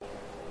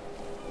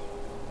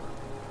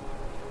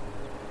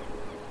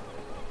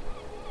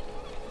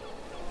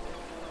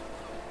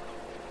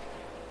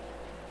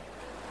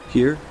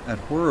Here at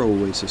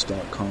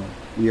HorrorOasis.com,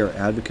 we are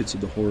advocates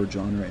of the horror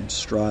genre and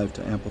strive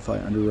to amplify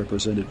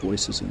underrepresented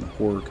voices in the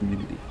horror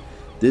community.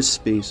 This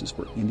space is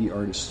for indie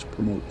artists to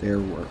promote their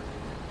work.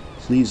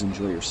 Please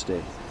enjoy your stay,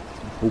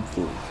 and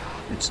hopefully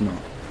it's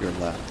not your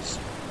last.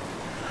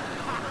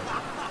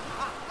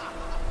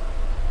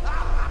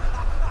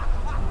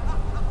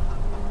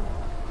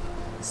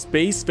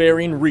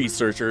 Spacefaring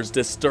researchers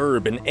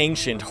disturb an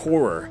ancient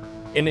horror.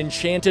 An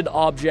enchanted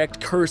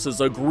object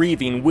curses a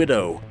grieving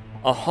widow.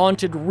 A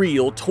haunted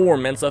reel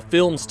torments a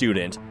film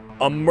student.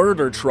 A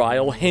murder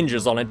trial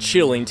hinges on a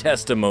chilling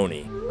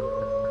testimony.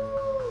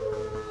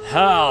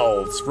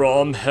 Howls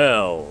from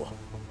Hell.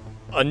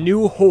 A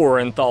new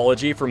horror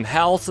anthology from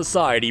Howl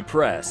Society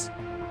Press.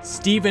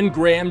 Stephen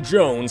Graham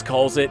Jones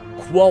calls it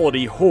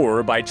quality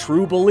horror by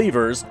true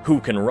believers who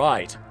can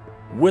write.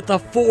 With a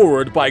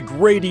foreword by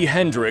Grady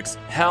Hendrix,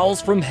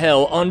 Howls from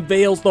Hell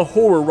unveils the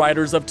horror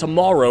writers of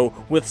tomorrow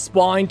with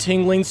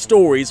spine-tingling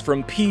stories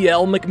from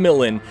P.L.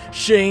 McMillan,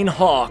 Shane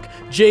Hawk,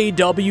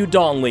 J.W.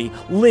 Donnelly,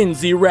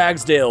 Lindsay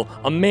Ragsdale,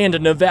 Amanda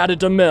Nevada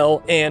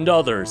DeMille, and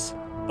others.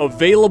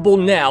 Available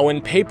now in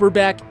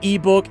paperback,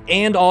 ebook,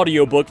 and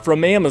audiobook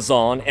from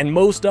Amazon and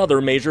most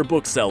other major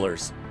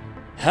booksellers.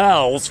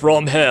 Howls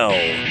from Hell.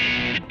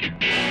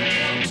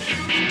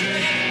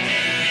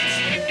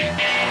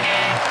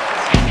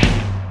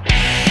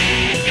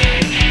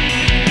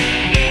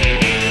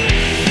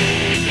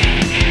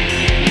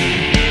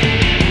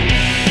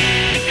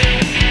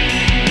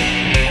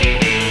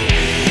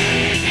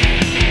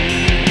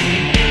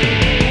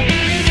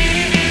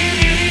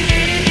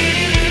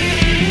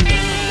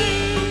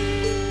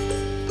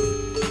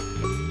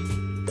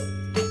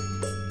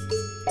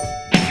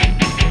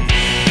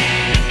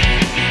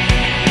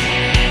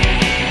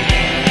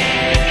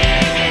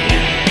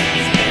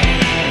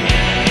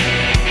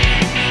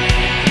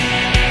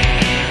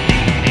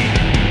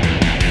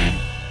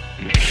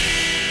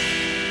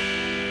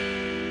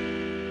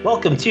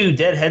 Welcome to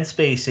Dead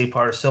Headspace, a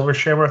part of Silver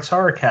Shamrock's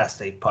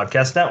Horrorcast, a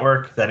podcast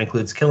network that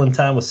includes Killing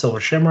Time with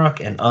Silver Shamrock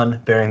and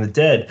Unburying the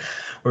Dead,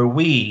 where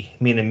we,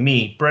 meaning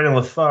me, Brendan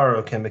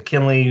LaFaro, Ken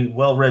McKinley,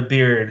 Well Red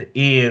Beard,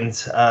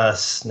 and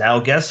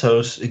now guest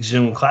host,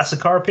 exhume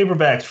classic horror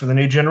paperbacks for the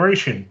new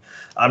generation.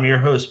 I'm your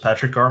host,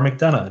 Patrick R.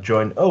 McDonough,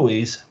 joined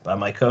always by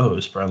my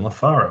co-host, Brendan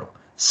LaFaro.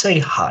 Say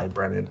hi,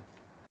 Brendan.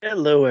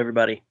 Hello,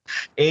 everybody.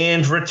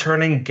 And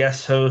returning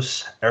guest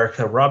host,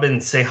 Erica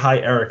Robbins. Say hi,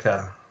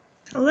 Erica.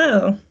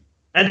 Hello.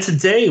 And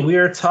today we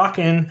are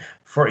talking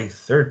for a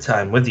third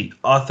time with the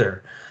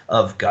author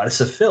of Goddess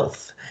of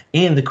Filth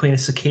and The Queen of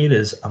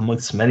Cicadas,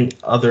 amongst many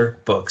other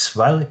books,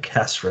 Violet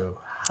Castro.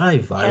 Hi,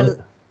 Violet.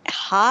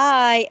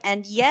 Hi,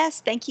 and yes,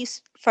 thank you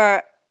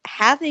for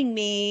having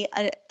me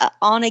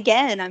on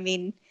again. I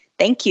mean,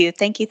 thank you.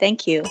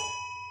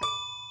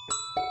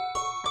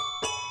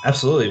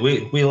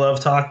 Absolutely. We love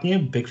talking to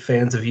you. Big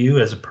fans of you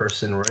as a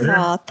person writer.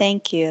 Oh,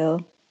 thank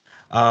you.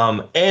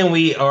 And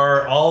we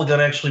are all going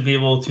to actually be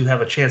able to have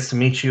a chance to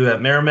meet you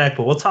at Merrimack,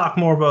 but we'll talk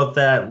more about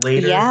that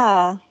later.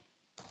 Yeah.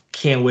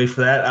 Can't wait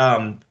for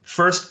that.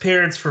 First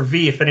appearance for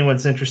V, if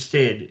anyone's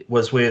interested,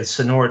 was with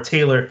Sonora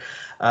Taylor.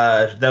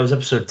 That was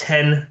episode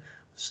 10.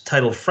 It's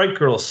titled Fright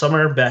Girl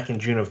Summer back in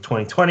June of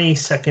 2020.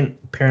 Second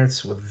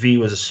appearance with V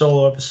was a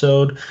solo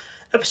episode.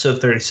 Episode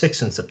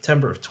 36 in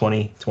September of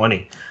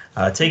 2020.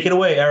 Take it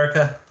away,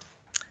 Erica.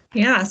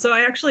 Yeah, so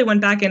I actually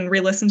went back and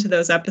re-listened to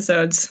those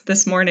episodes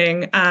this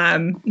morning.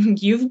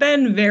 You've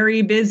been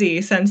very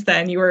busy since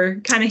then. You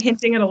were kind of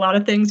hinting at a lot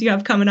of things you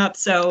have coming up.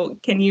 So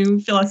can you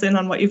fill us in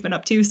on what you've been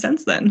up to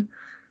since then?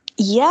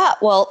 Yeah,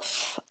 well,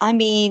 I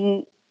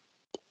mean,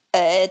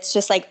 it's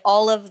just like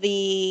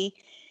publishing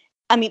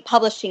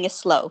is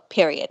slow,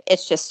 period.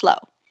 It's just slow.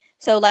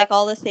 So like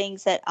all the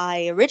things that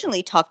I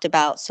originally talked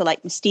about, so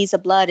like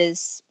Mestiza Blood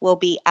will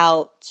be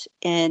out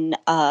in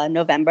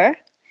November.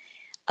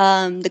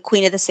 The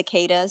Queen of the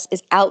Cicadas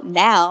is out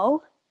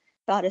now.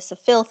 Goddess of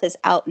Filth is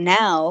out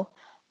now.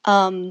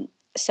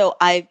 So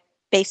I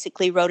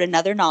basically wrote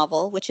another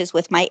novel, which is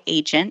with my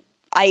agent.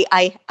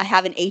 I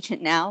have an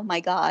agent now, my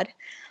God,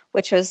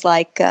 which was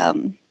like,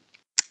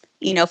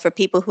 for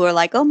people who are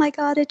like, oh my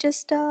God,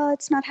 it's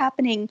not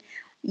happening.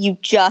 You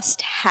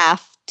just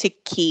have to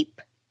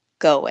keep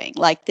going.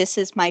 Like, this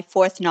is my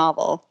fourth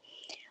novel.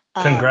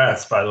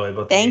 Congrats, by the way.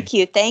 Thank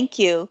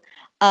you.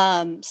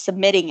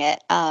 Submitting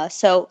it.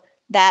 So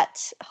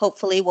that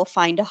hopefully will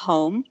find a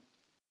home.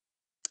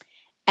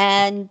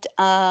 And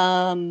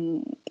I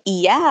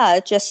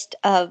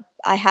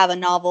have a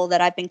novel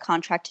that I've been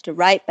contracted to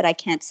write, but I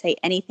can't say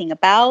anything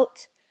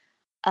about.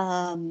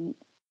 And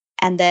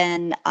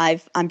then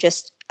I'm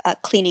just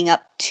cleaning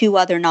up two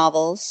other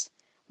novels.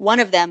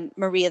 One of them,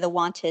 Maria the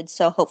Wanted.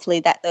 So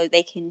hopefully that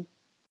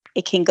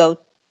it can go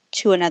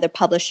to another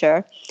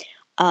publisher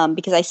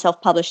because I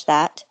self-published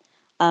that.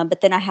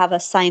 But then I have a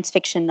science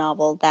fiction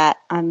novel that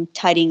I'm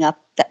tidying up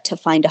to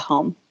find a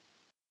home.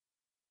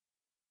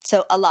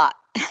 So a lot.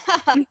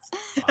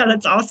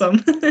 That's awesome.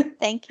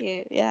 Thank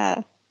you.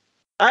 Yeah.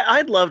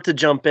 I'd love to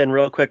jump in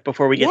real quick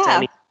before we get to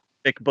any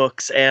specific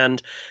books.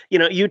 And,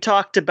 you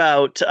talked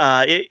about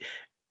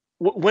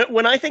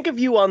When I think of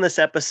you on this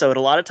episode,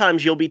 a lot of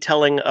times you'll be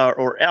telling,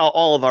 or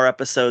all of our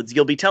episodes,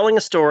 you'll be telling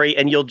a story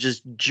and you'll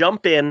just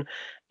jump in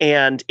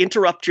and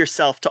interrupt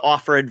yourself to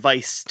offer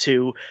advice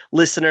to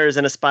listeners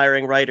and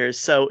aspiring writers.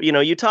 So,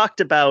 you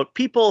talked about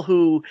people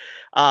who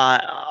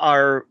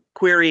are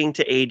querying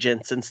to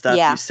agents and stuff.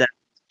 Yeah. You said,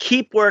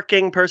 keep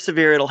working,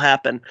 persevere, it'll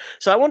happen.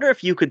 So I wonder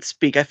if you could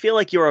speak. I feel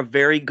like you're a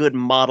very good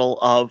model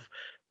of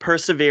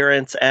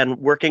perseverance and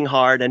working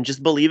hard and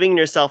just believing in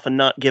yourself and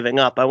not giving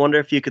up. I wonder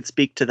if you could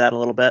speak to that a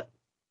little bit.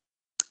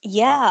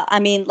 Yeah, I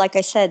mean, like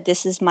I said,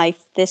 this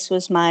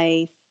was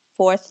my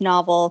fourth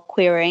novel,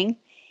 queering,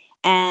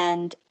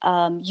 and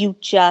you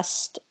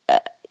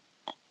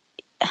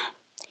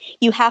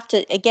have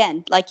to,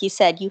 again, like you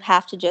said, you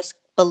have to just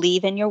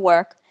believe in your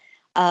work.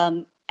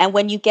 And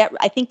when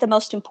I think the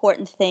most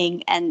important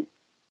thing, and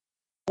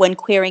when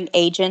querying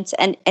agents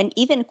and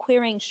even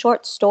querying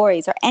short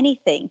stories or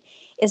anything,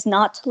 is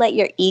not to let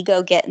your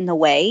ego get in the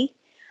way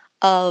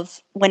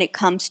of when it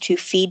comes to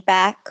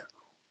feedback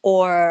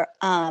or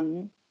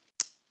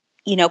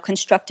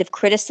constructive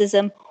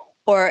criticism,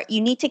 or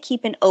you need to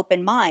keep an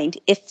open mind.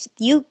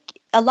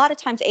 A lot of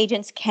times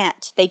agents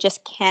they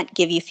just can't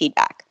give you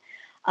feedback.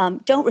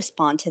 Don't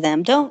respond to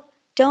them. Don't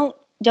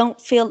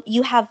feel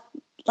you have,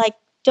 like,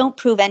 don't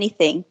prove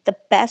anything. The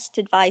best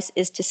advice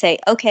is to say,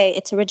 okay,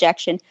 it's a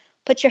rejection.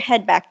 Put your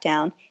head back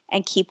down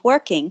and keep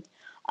working.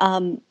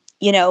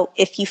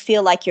 If you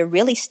feel like you're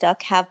really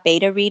stuck, have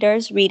beta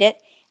readers read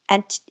it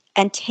and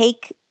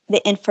take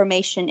the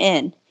information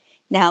in.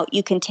 Now,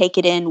 you can take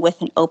it in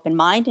with an open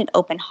mind and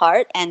open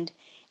heart, and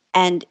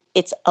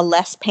it's a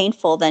less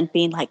painful than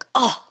being like,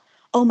 oh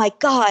my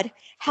God,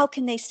 how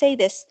can they say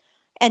this?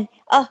 And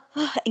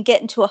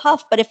get into a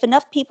huff. But if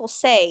enough people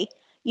say,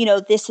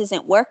 this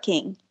isn't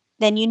working,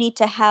 then you need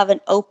to have an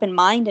open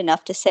mind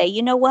enough to say,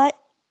 you know what?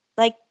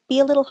 Like, be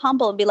a little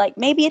humble and be like,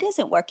 maybe it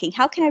isn't working.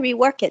 How can I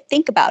rework it?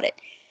 Think about it.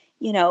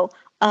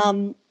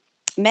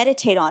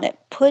 Meditate on it,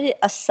 put it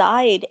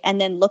aside,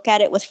 and then look at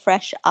it with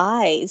fresh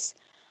eyes.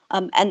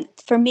 And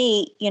for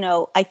me,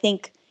 I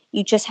think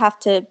you just have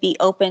to be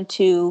open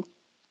to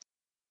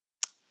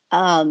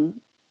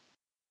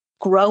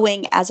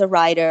growing as a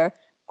writer,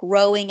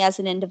 growing as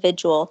an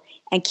individual,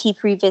 and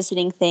keep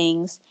revisiting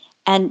things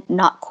and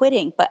not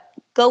quitting, but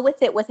go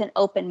with it with an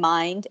open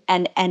mind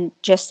and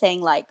just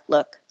saying, like,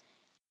 look,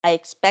 I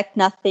expect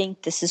nothing.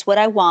 This is what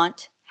I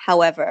want.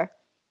 However,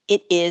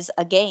 it is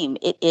a game.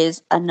 It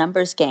is a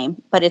numbers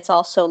game, but it's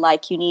also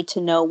like you need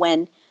to know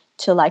when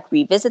to, like,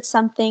 revisit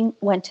something,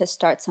 when to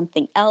start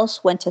something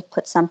else, when to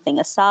put something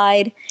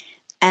aside,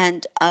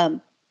 and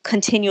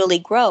continually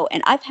grow.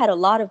 And I've had a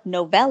lot of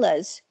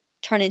novellas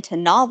turn into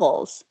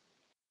novels.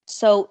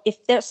 So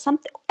if there's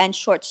something, and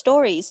short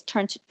stories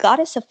turn to,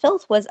 Goddess of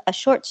Filth was a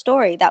short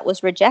story that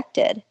was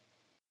rejected.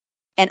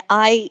 And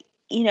I,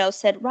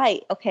 said,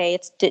 right, okay,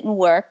 it didn't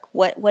work.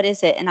 What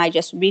is it? And I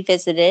just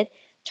revisited,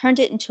 turned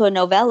it into a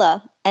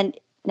novella, and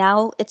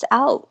now it's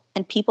out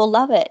and people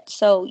love it.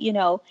 So,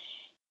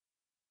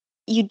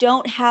 you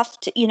don't have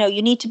to,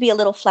 you need to be a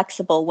little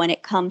flexible when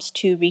it comes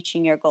to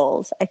reaching your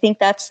goals. I think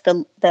that's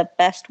the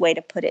best way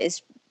to put it,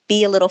 is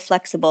be a little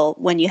flexible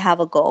when you have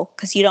a goal,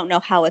 because you don't know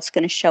how it's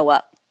going to show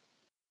up.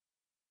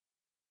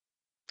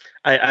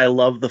 I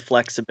love the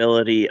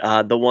flexibility.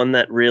 The one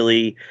that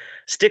really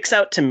sticks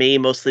out to me,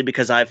 mostly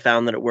because I've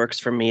found that it works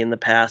for me in the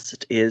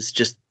past, is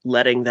just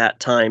letting that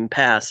time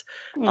pass.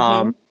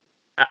 Mm-hmm.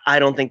 I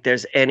don't think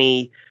there's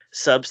any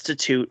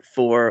substitute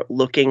for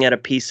looking at a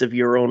piece of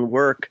your own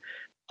work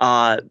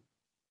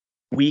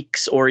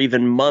weeks or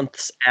even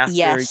months after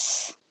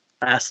Yes. you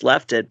last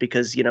left it,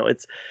 because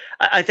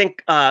I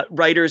think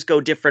writers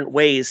go different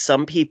ways.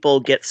 Some people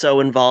get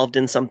so involved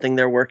in something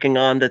they're working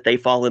on that they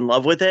fall in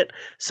love with it.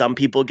 Some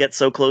people get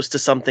so close to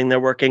something they're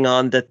working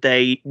on that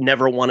they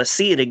never want to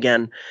see it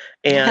again.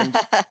 And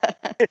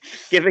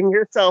giving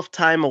yourself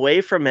time away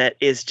from it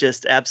is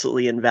just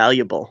absolutely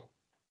invaluable.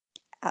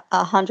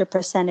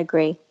 100%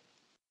 agree.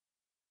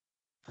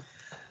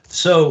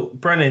 So,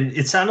 Brennan,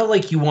 it sounded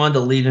like you wanted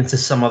to lead into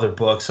some other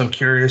books. I'm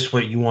curious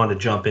what you want to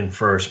jump in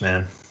first,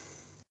 man.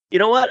 You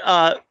know what?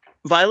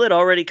 Violet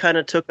already kind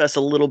of took us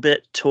a little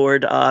bit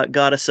toward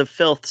Goddess of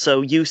Filth.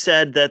 So you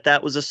said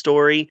that was a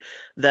story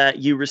that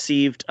you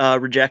received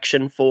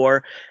rejection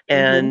for,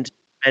 and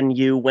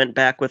you went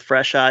back with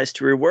fresh eyes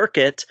to rework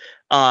it.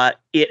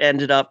 It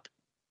ended up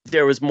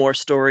there was more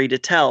story to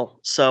tell.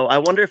 So I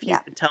wonder if you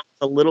could tell us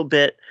a little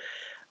bit.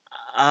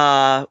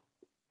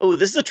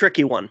 This is a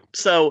tricky one.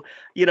 So,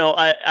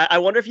 I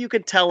wonder if you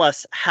could tell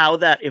us how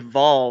that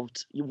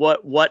evolved,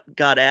 what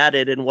got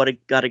added and what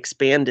it got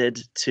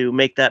expanded to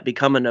make that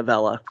become a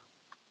novella.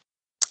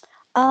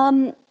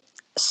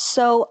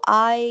 So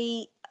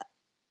I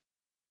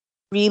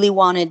really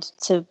wanted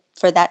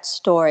for that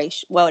story,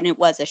 and it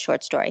was a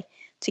short story,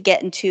 to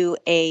get into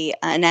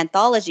an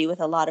anthology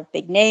with a lot of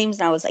big names.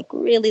 And I was like,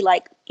 really,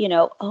 like,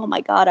 oh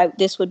my God,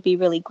 this would be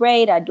really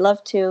great. I'd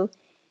love to.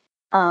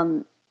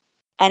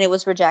 And it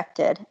was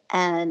rejected.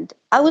 And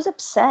I was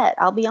upset.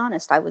 I'll be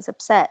honest. I was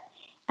upset.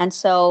 And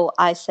so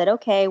I said,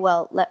 okay,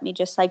 well, let me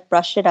just like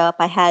brush it up.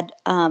 I had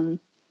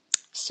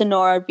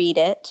Sonora read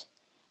it,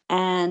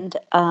 and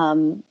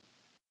I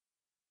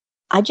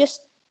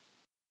just,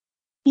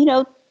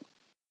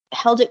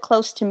 held it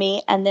close to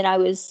me. And then I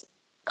was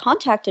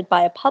contacted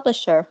by a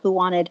publisher who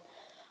wanted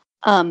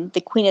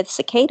the Queen of the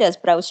Cicadas,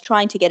 but I was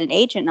trying to get an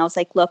agent. And I was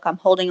like, look, I'm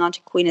holding on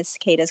to Queen of the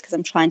Cicadas because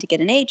I'm trying to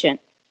get an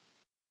agent.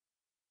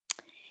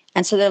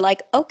 And so they're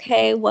like,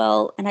 okay,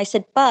 well, and I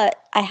said,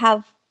 but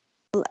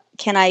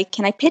can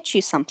I pitch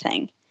you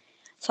something?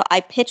 So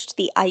I pitched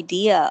the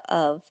idea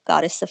of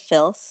Goddess of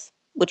Filth,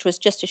 which was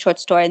just a short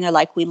story. And they're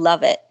like, we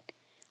love it.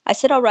 I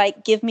said, all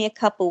right, give me a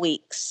couple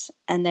weeks.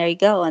 And there you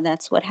go. And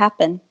that's what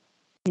happened.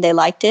 They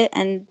liked it,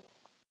 and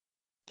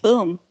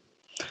boom.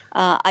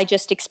 I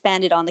just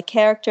expanded on the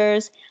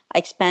characters. I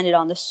expanded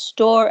on the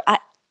story.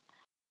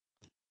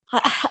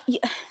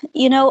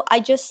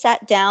 I just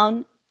sat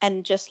down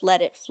and just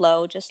let it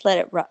flow. Just let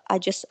it. I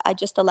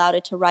just allowed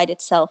it to write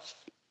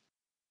itself.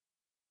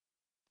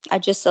 I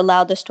just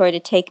allowed the story to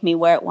take me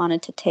where it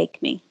wanted to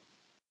take me.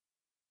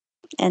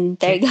 And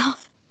there you go.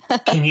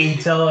 Can you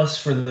tell us,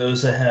 for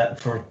those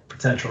for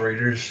potential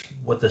readers,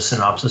 what the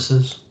synopsis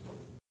is?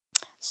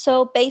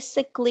 So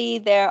basically,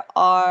 there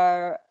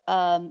are,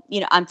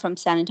 I'm from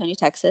San Antonio,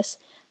 Texas.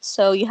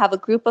 So you have a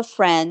group of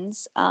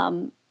friends,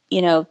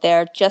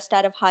 they're just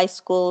out of high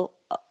school,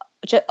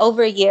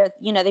 over a year,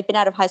 they've been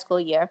out of high school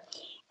a year,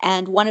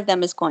 and one of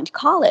them is going to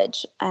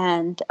college.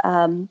 And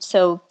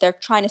so they're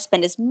trying to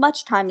spend as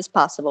much time as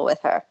possible with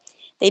her.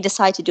 They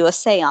decide to do a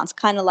seance,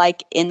 kind of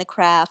like In the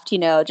Craft,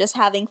 just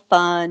having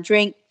fun,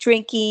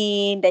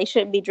 drinking. They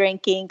shouldn't be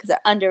drinking because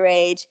they're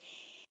underage.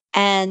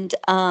 And,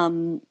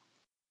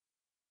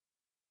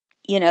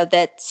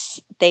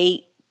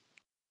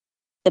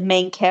 the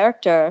main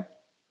character,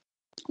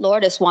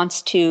 Lourdes,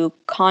 wants to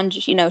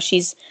conjure,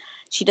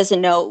 she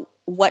doesn't know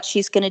what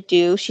she's going to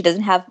do. She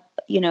doesn't have,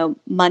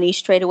 money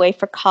straight away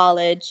for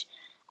college.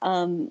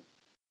 Kind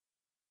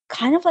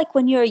of like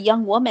when you're a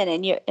young woman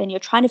and you're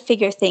trying to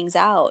figure things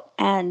out.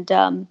 And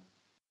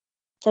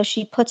so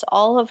she puts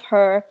all of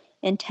her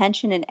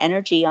intention and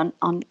energy on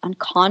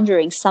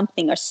conjuring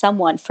something or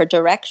someone for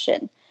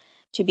direction,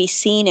 to be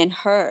seen and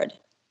heard.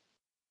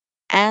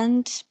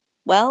 And,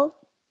 well,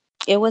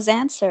 it was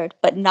answered,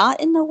 but not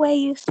in the way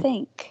you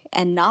think,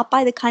 and not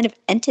by the kind of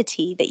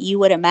entity that you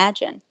would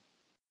imagine.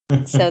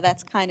 So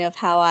that's kind of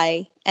how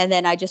and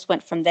then I just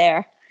went from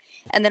there.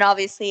 And then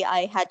obviously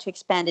I had to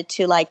expand it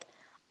to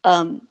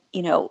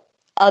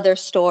other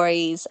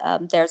stories.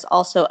 There's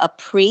also a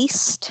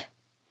priest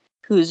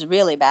who's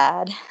really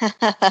bad.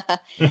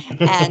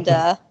 And,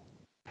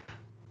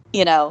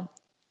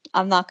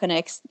 I'm not going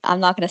to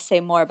say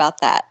more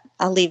about that.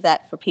 I'll leave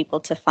that for people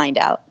to find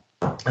out.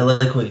 I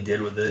like what you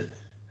did with it.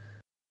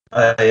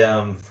 I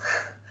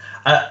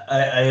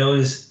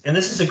always, and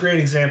this is a great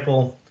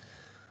example.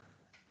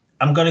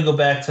 I'm going to go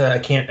back to, I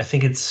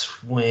think it's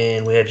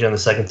when we had you on the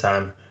second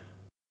time.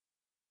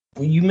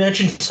 You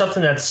mentioned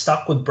something that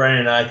stuck with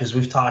Brandon and I, because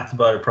we've talked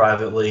about it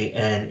privately,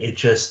 and it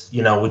just,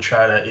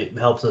 it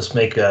helps us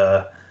make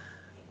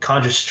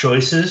conscious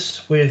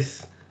choices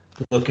with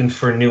looking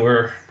for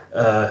newer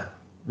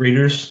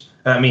writers.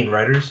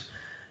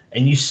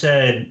 And you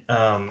said,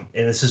 and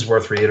this is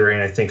worth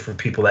reiterating, I think, for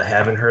people that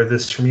haven't heard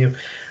this from you,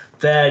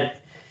 that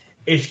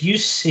if you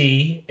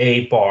see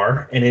a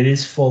bar and it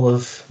is full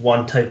of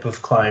one type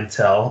of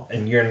clientele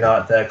and you're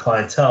not that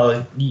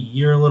clientele,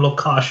 you're a little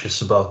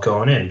cautious about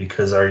going in,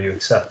 because are you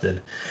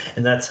accepted?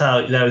 And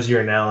that was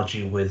your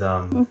analogy with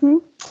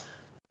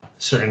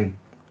certain,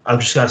 I'm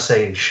just going to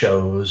say,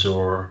 shows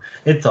or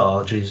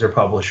anthologies or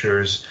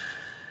publishers.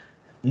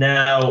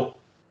 Now,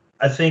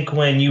 I think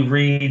when you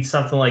read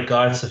something like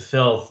Goddess of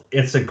Filth,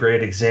 it's a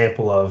great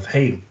example of,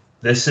 hey,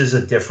 this is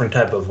a different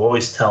type of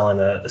voice telling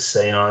a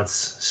seance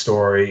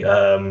story.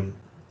 I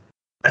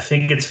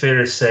think it's fair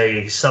to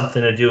say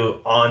something to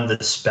do on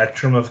the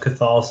spectrum of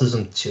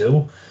Catholicism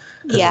too,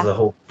 because of the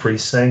whole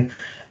priest thing.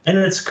 And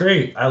it's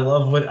great. I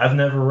love I've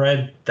never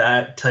read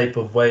that type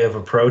of way of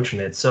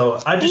approaching it.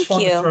 So I just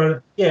want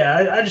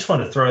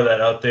to throw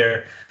that out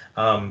there.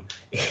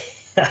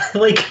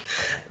 Like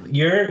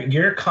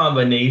your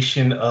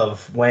combination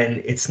of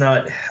when it's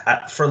not,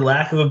 for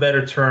lack of a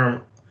better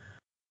term,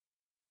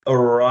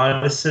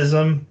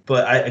 eroticism,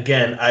 but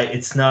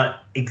it's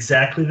not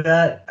exactly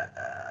that.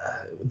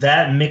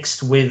 That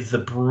mixed with the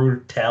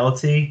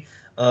brutality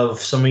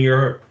of some of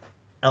your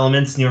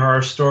elements in your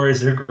horror stories,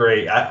 they're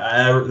great.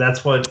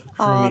 That's what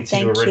drew me to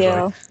you originally.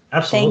 You.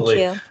 Absolutely.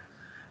 Thank you.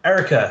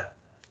 Erica,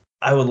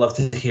 I would love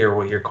to hear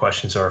what your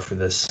questions are for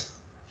this.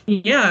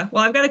 Yeah,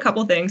 well, I've got a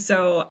couple things.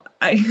 So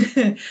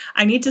I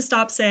need to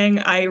stop saying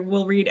I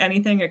will read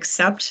anything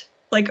except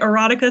like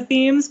erotica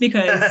themes,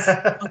 because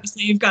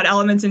obviously you've got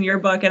elements in your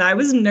book, and I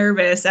was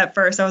nervous at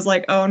first. I was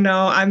like, oh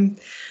no, I'm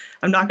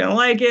not gonna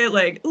like it.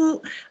 Like,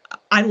 ooh.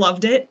 I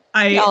loved it.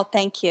 Oh,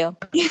 thank you.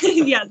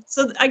 Yeah.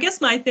 So I guess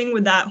my thing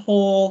with that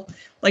whole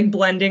like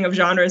blending of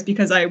genres,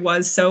 because I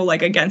was so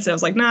like against it. I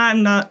was like, nah,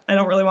 I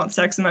don't really want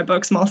sex in my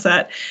book, small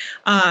set.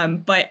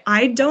 But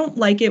I don't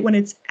like it when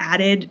it's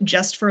added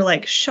just for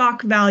like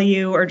shock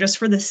value or just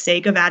for the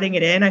sake of adding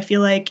it in. I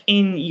feel like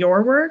in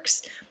your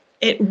works,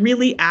 it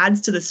really adds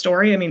to the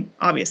story. I mean,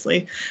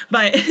 obviously,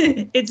 but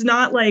it's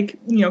not like,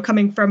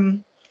 coming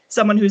from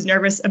someone who's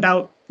nervous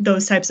about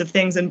those types of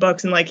things in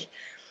books. And like,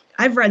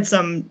 I've read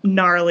some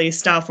gnarly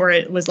stuff where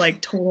it was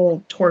like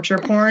total torture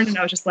porn. And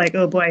I was just like,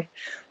 oh boy.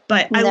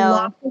 But I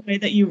love the way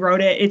that you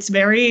wrote it. It's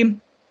very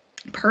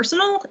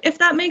personal, if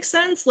that makes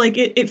sense. Like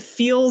it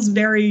feels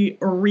very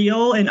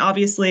real. And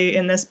obviously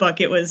in this book,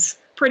 it was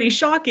pretty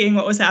shocking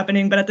what was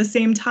happening. But at the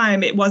same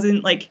time, it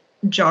wasn't like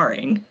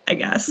jarring, I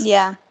guess.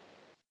 Yeah.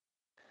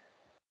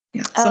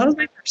 Yeah. So that was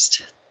my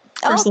first.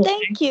 Oh,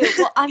 thank you.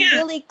 Well, I'm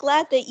really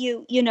glad that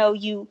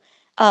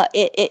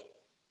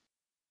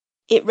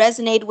it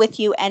resonated with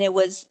you, and it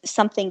was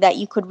something that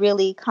you could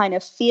really kind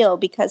of feel.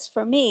 Because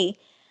for me,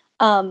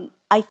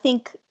 I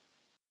think,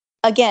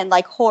 again,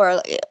 like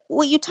horror,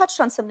 well, you touched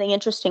on something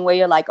interesting where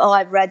you're like, oh,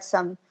 I've read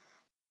some,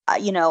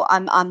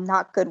 I'm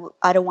not good.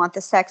 I don't want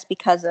the sex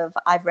because of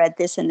I've read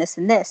this and this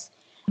and this.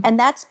 And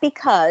that's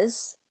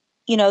because,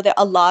 there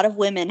a lot of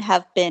women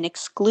have been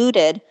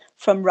excluded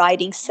from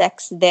writing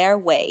sex their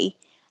way.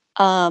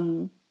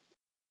 And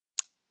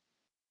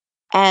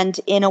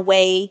in a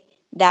way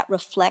that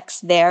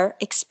reflects their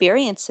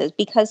experiences,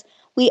 because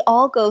we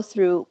all go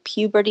through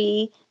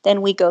puberty,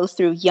 then we go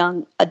through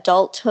young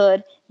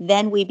adulthood,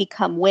 then we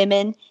become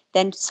women,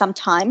 then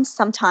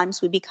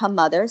sometimes we become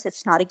mothers.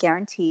 It's not a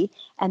guarantee.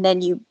 And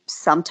then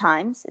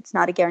sometimes it's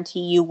not a guarantee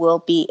you will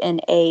be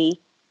in a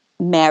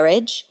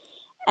marriage.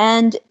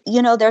 And,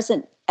 there's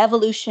an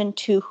evolution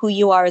to who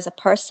you are as a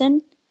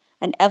person,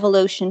 an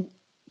evolution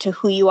to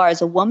who you are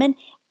as a woman,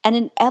 and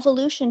an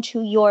evolution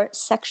to your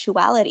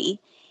sexuality.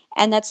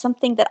 And that's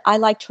something that I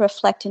like to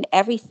reflect in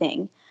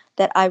everything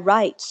that I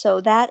write.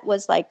 So that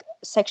was like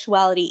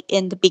sexuality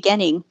in the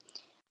beginning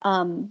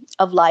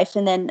of life.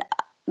 And then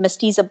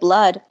Mestiza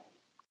Blood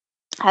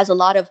has a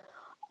lot of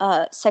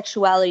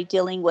sexuality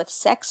dealing with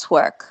sex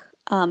work.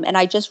 And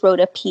I just wrote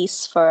a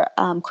piece for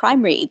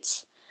Crime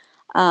Reads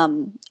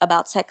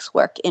about sex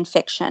work in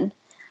fiction.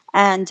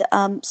 And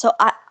so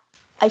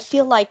I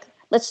feel like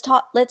let's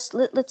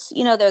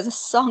there's a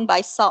song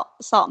by Salt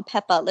and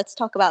Pepper. Let's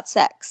talk about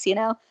sex,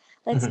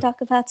 Let's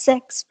talk about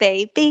sex,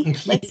 baby.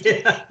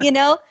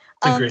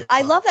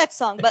 I love that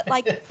song, but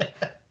like,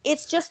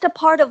 it's just a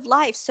part of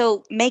life.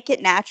 So make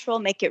it natural,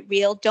 make it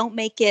real. Don't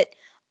make it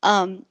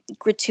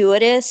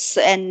gratuitous.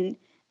 And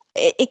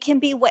it can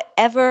be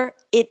whatever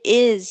it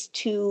is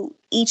to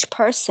each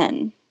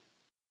person.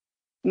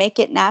 Make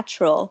it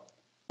natural,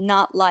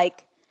 not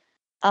like,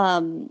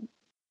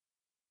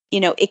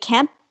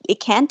 it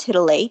can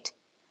titillate,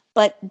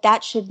 but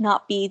that should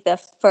not be the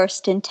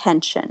first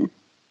intention.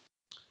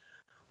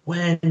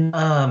 When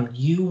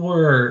you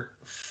were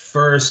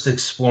first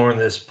exploring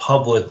this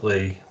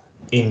publicly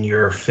in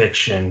your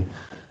fiction,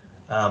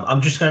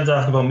 I'm just going to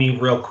talk about me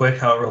real quick,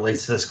 how it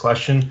relates to this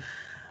question.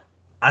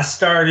 I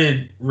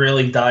started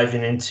really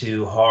diving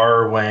into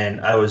horror when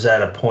I was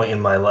at a point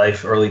in my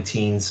life, early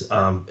teens. It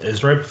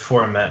was right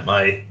before I met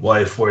my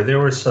wife, where there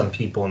were some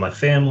people in my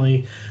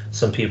family,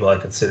 some people I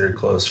considered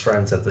close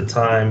friends at the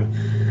time.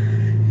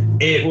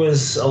 It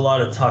was a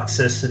lot of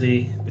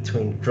toxicity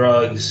between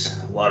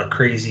drugs, a lot of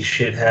crazy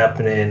shit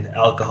happening,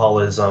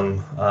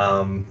 alcoholism,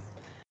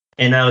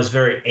 and I was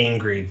very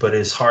angry, but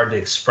it's hard to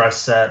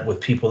express that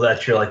with people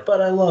that you're like,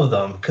 but I love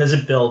them, because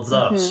it builds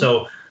up.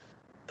 So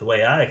the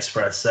way I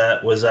expressed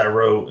that was I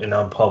wrote an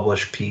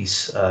unpublished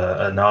piece,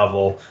 a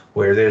novel,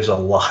 where there's a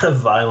lot of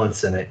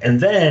violence in it.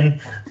 And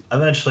then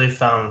eventually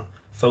found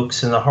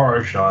folks in the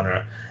horror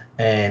genre.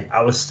 And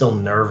I was still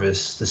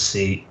nervous to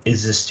see,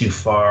 is this too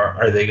far?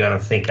 Are they going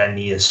to think I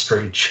need a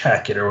straight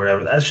jacket or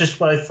whatever? That's just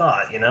what I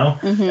thought,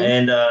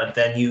 And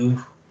then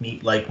you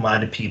meet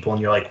like-minded people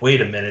and you're like, wait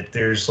a minute,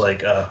 there's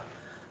like a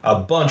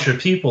bunch of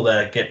people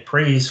that get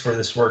praised for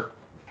this work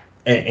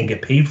and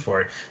get paid for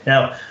it.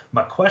 Now,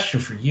 my question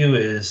for you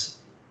is,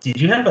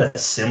 did you have a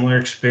similar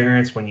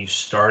experience when you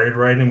started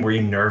writing? Were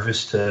you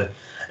nervous to,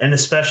 and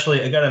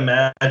especially, I got to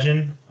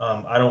imagine,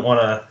 I don't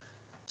want to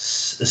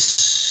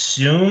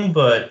assume,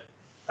 but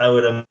I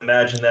would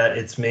imagine that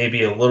it's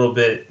maybe a little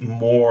bit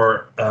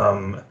more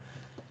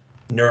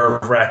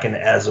nerve-wracking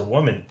as a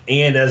woman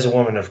and as a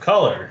woman of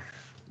color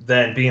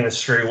than being a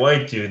straight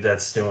white dude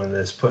that's doing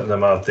this, putting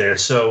them out there.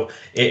 So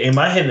am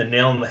I hitting the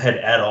nail on the head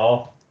at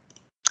all?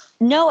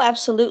 No,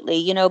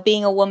 absolutely.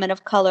 Being a woman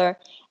of color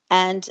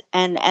and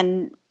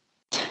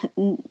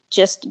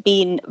just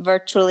being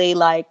virtually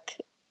like,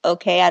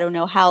 okay, I don't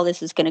know how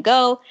this is going to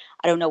go.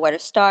 I don't know where to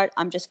start.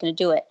 I'm just going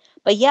to do it.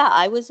 But yeah,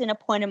 I was in a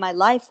point in my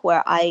life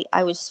where I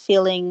was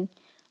feeling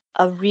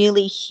a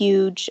really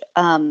huge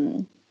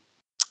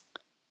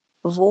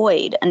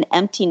void, an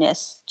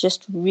emptiness,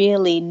 just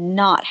really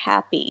not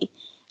happy.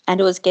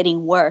 And it was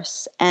getting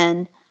worse.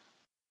 And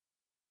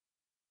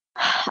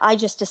I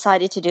just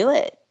decided to do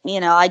it.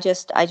 I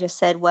just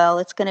said, well,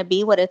 it's going to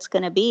be what it's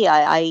going to be.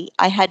 I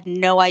had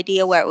no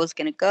idea where it was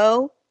going to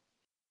go.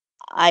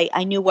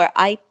 I knew where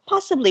I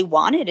possibly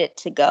wanted it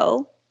to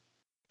go,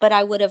 but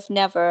I would have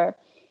never,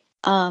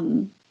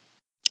 and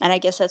I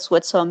guess that's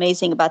what's so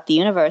amazing about the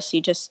universe.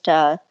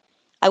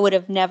 I would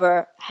have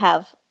never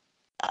have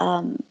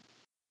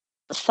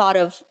thought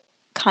of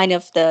kind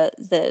of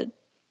the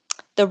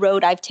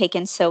road I've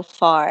taken so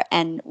far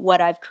and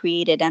what I've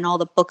created and all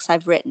the books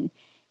I've written.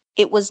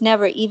 It was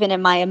never even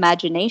in my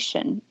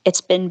imagination. It's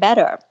been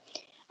better.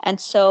 And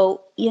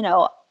so,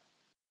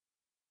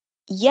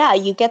 yeah,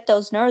 you get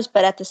those nerves,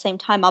 but at the same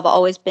time, I've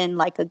always been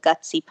like a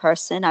gutsy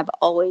person. I've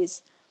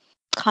always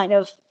kind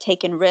of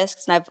taken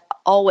risks. And I've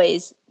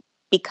always,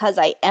 because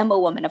I am a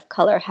woman of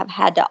color, have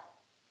had to,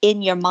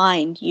 in your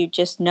mind, you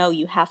just know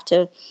you have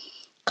to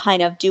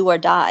kind of do or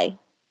die.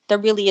 There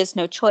really is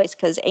no choice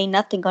because ain't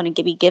nothing going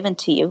to be given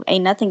to you.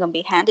 Ain't nothing going to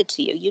be handed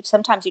to you.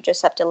 Sometimes you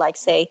just have to like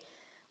say,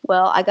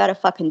 well, I got to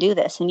fucking do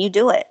this. And you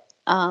do it.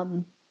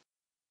 And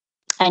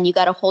you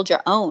got to hold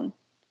your own.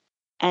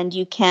 And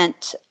you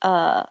can't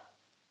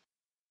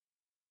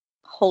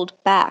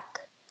hold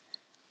back.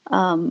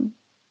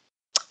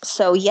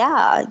 So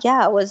yeah,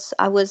 I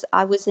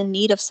was in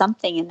need of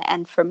something.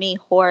 And for me,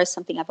 horror is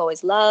something I've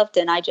always loved.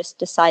 And I just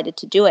decided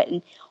to do it.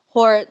 And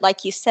horror,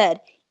 like you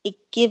said, it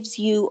gives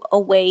you a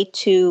way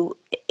to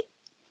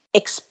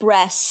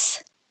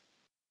express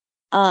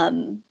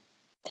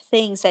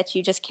things that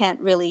you just can't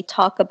really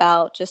talk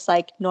about just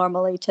like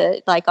normally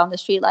to like on the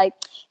street, like,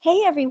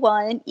 hey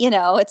everyone,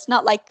 it's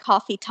not like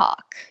coffee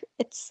talk.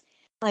 It's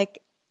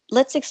like,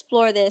 let's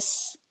explore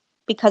this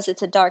because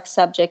it's a dark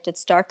subject.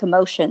 It's dark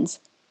emotions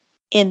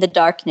in the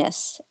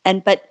darkness.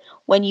 But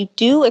when you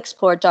do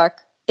explore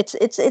dark, it's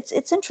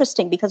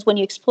interesting because when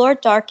you explore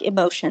dark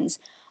emotions,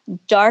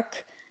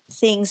 dark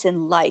things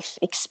in life,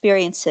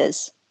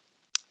 experiences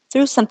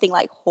through something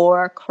like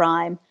horror,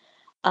 crime,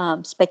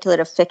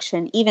 speculative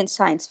fiction, even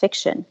science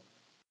fiction,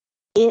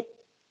 it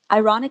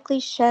ironically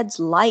sheds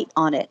light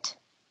on it.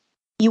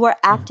 You are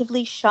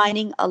actively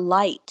shining a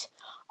light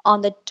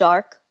on the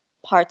dark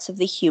parts of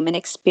the human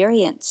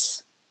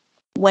experience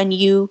when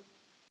you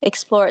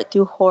explore it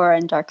through horror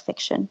and dark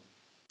fiction.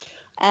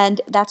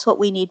 And that's what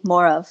we need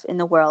more of in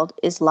the world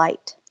is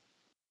light.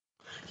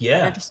 Yeah.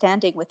 And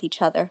understanding with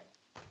each other.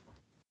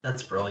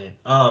 That's brilliant.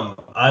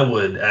 I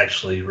would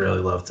actually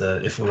really love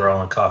to, if we were all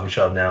in a coffee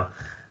shop now,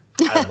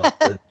 I'd love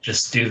to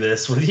just do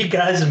this with you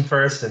guys in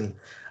person.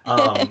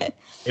 It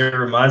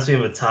reminds me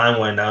of a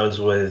time when I was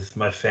with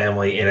my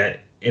family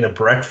in a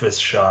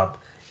breakfast shop,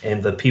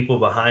 and the people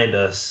behind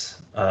us,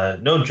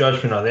 no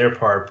judgment on their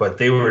part, but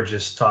they were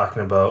just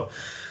talking about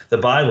the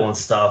Bible and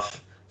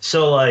stuff.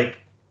 So like,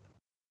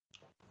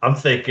 I'm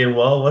thinking,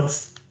 well,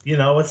 what's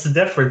the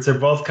difference? They're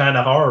both kind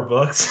of horror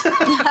books.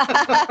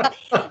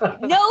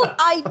 No,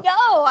 I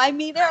know. I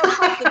mean, there are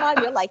parts of the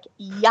Bible you're like,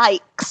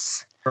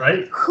 yikes.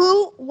 Right?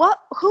 Who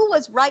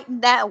was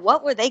writing that?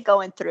 What were they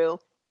going through?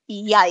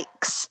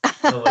 Yikes.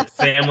 So like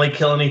family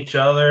killing each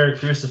other,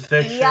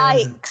 crucifixions,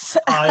 yikes.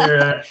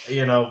 fire,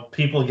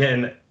 people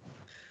getting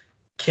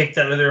kicked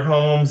out of their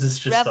homes. It's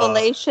just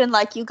Revelation,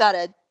 like you got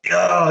a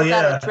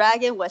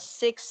dragon with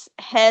 6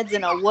 heads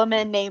and a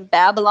woman named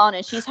Babylon,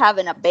 and she's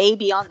having a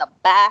baby on the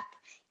back,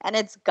 and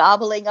it's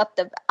gobbling up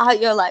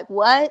you're like,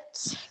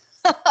 what?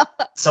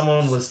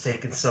 Someone was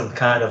taking some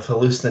kind of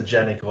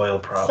hallucinogenic oil,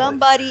 probably.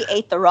 Somebody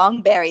ate the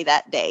wrong berry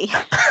that day.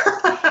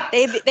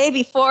 they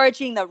be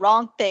foraging the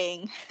wrong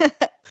thing.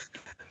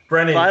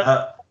 Brennan,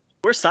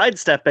 we're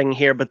sidestepping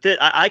here, but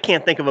I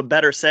can't think of a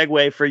better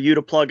segue for you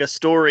to plug a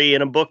story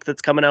in a book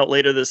that's coming out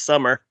later this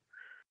summer.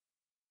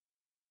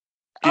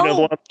 Do you know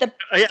the one? The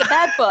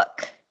bad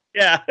book.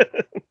 Yeah.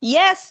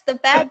 Yes, the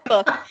bad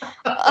book.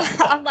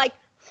 I'm like,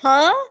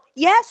 huh?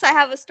 Yes, I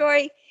have a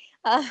story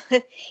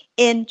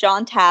in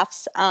John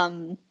Taft's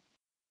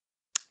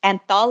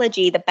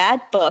anthology, The Bad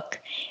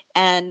Book,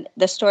 and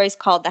the story's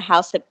called The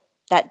House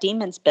That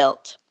Demons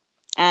Built.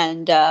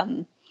 And,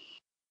 I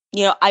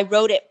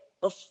wrote it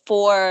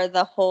before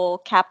the whole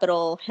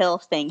Capitol Hill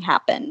thing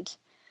happened.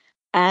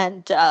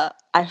 And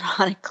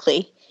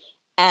ironically,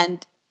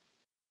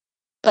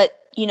 but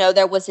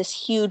there was this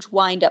huge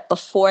windup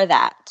before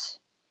that,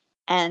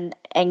 and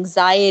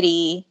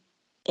anxiety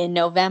in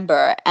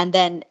November, and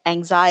then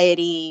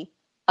anxiety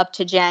up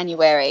to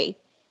January,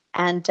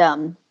 and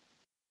a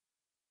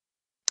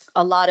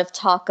lot of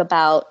talk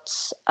about,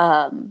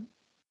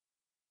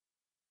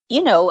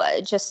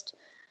 just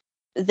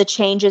the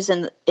changes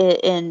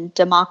in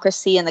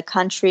democracy in the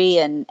country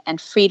and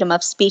freedom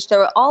of speech. There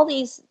were all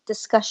these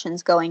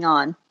discussions going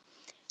on,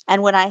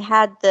 and when I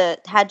had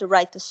to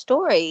write the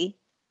story,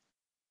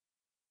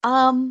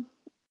 I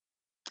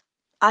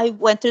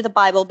went through the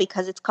Bible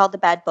because it's called the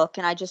Bad Book,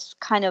 and I just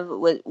kind of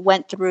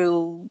went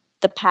through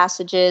the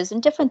passages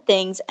and different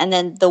things, and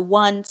then the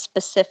one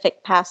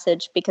specific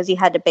passage, because you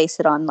had to base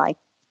it on like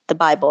the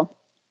Bible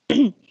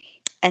and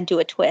do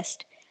a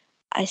twist.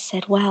 I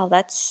said, wow,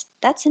 that's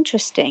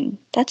interesting.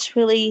 That's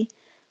really,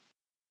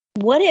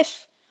 what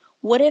if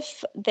what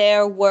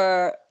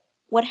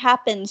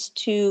happens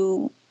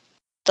to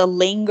the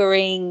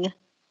lingering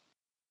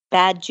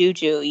bad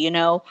juju, you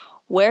know?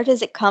 Where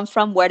does it come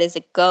from? Where does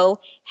it go?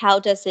 How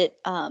does it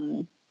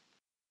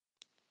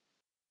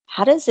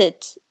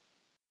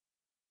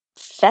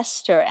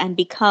fester and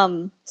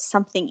become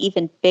something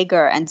even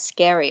bigger and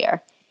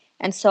scarier?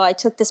 And so I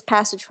took this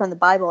passage from the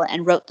Bible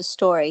and wrote the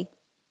story.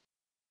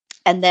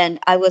 And then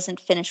I wasn't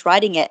finished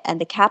writing it,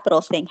 and the Capitol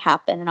thing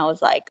happened, and I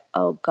was like,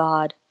 oh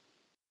God,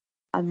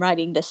 I'm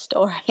writing this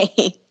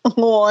story.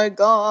 Oh my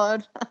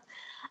God.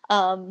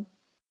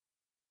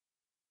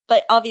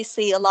 But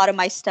obviously a lot of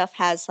my stuff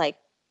has, like,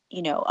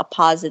 you know,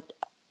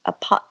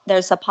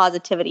 there's a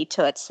positivity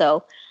to it.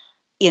 So,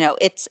 you know,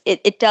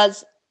 it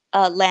does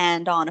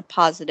land on a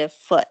positive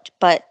foot.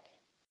 But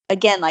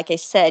again, like I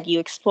said, you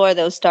explore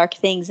those dark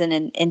things, and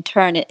in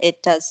turn,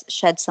 it does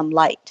shed some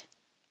light.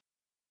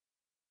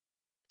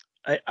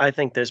 I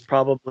think there's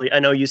probably, I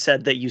know you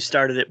said that you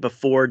started it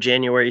before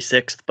January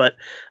 6th, but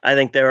I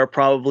think there are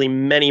probably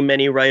many,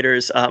 many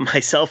writers,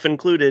 myself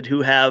included,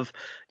 who have,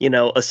 you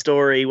know, a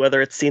story,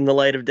 whether it's seen the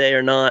light of day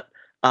or not,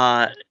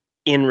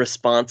 in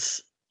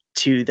response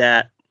to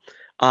that.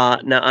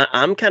 Now,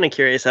 I'm kind of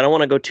curious. I don't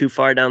want to go too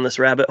far down this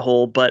rabbit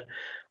hole, but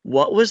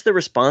what was the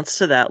response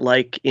to that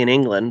like in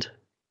England?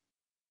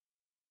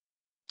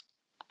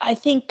 I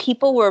think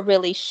people were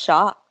really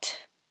shocked.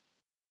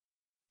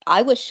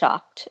 I was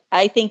shocked.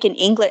 I think in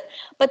England,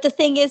 but the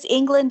thing is,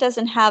 England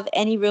doesn't have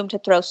any room to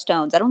throw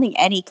stones. I don't think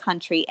any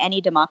country,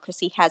 any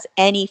democracy has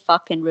any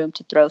fucking room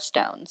to throw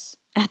stones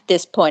at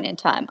this point in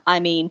time. I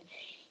mean,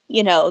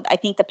 you know, I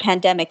think the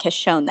pandemic has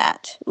shown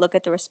that. Look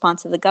at the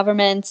response of the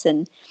governments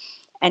and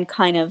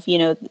kind of, you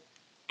know,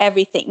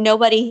 everything.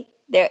 Nobody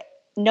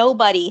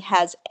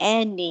has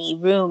any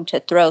room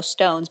to throw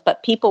stones,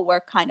 but people were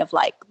kind of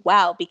like,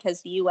 wow,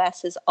 because the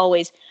US has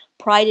always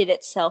prided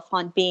itself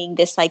on being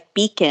this like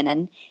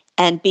beacon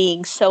and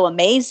being so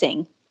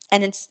amazing.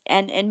 And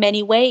in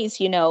many ways,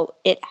 you know,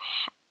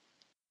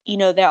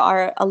 there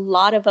are a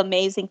lot of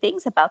amazing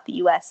things about the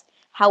US.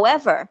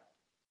 However,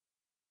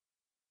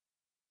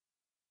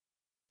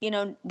 you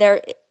know,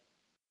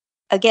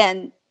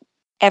 again,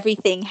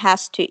 everything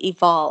has to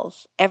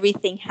evolve.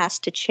 Everything has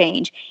to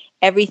change.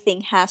 Everything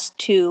has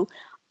to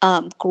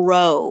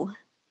grow.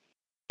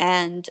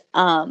 And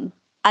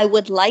I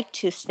would like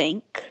to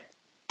think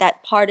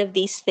that part of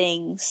these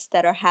things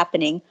that are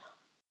happening,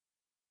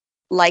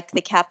 like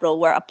the Capitol,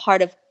 were a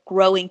part of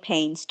growing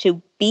pains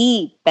to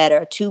be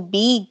better, to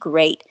be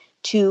great,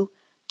 to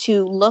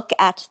look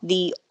at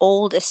the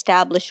old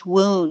established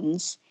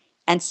wounds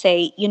and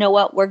say, you know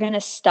what, we're going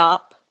to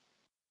stop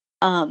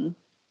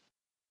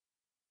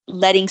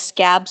letting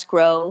scabs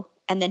grow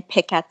and then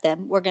pick at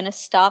them. We're going to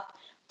stop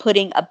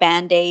putting a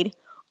Band-Aid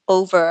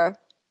over,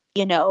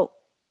 you know,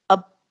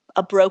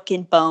 a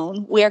broken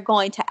bone. We're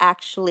going to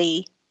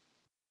actually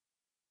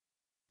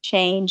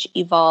change,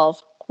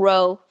 evolve,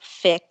 grow,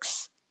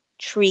 fix,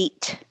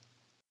 treat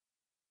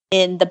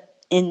in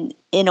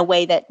a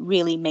way that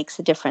really makes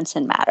a difference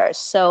and matters.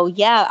 So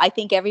yeah, I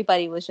think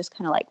everybody was just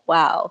kind of like,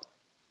 wow,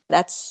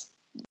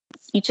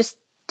 you just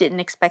didn't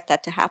expect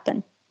that to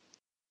happen.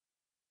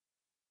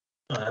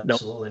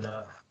 Absolutely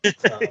not.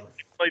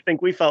 I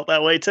think we felt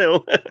that way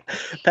too.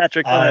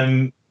 Patrick,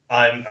 I'm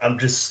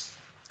just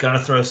gonna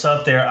throw this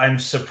out there. I'm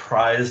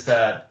surprised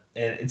that,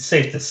 and it's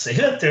safe to say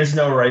that there's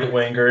no right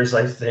wingers,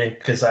 I think,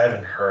 because I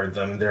haven't heard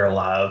them. They're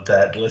allowed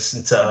that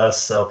listen to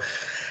us. So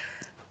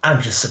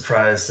I'm just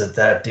surprised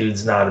that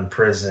dude's not in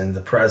prison,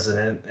 the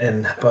president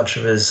and a bunch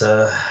of his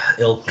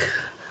ilk.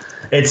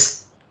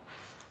 It's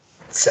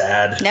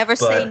sad. Never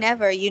say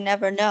never. You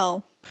never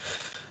know.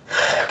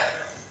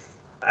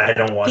 I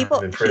don't want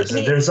him in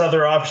prison. There's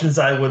other options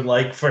I would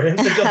like for him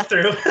to go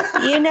through.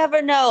 You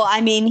never know. I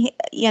mean,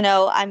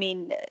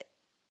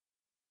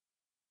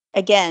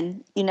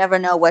 again, you never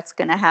know what's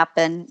going to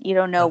happen. You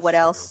don't know what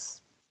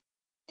else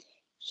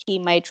he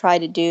might try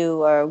to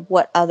do or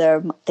what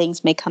other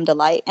things may come to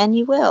light. And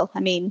you will. I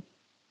mean,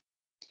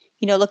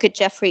 you know, look at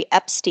Jeffrey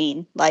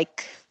Epstein.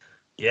 Like,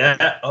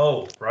 yeah.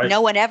 Oh, right. No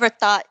one ever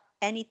thought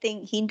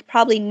anything. He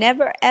probably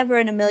never, ever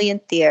in a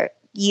million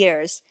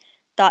years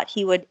thought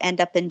he would end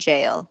up in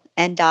jail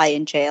and die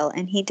in jail,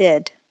 and he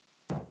did.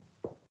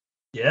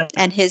 Yeah.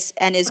 And his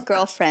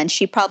girlfriend,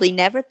 she probably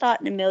never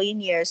thought in a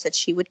million years that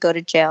she would go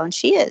to jail, and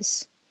she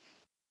is.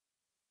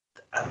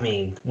 I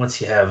mean, once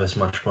you have as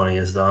much money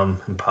as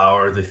them and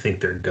power, they think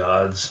they're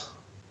gods.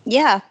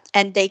 Yeah,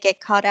 and they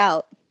get caught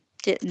out,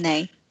 didn't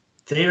they?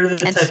 They are the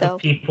type of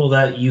people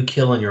that you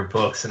kill in your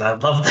books, and I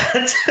love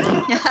that.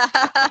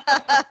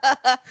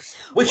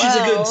 Which is a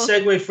good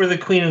segue for the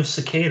Queen of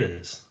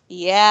Cicadas.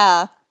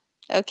 Yeah.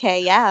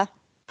 Okay, yeah.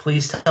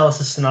 Please tell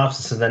us a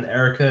synopsis, and then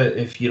Erica,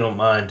 if you don't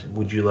mind,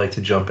 would you like to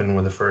jump in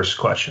with the first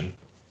question?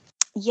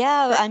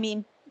 Yeah, I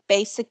mean,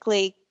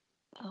 basically,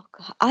 oh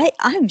God,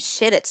 I'm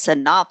shit at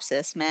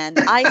synopsis, man.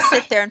 I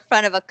sit there in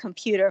front of a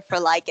computer for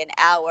like an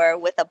hour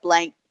with a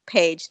blank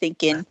page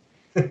thinking,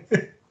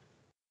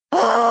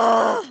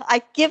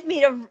 give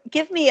me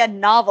a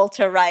novel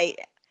to write.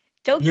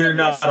 Don't You're give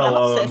me a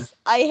synopsis. Alone.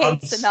 I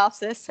hate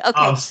synopsis. Okay.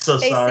 I'm so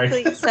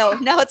sorry. So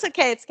no, it's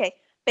okay. It's okay.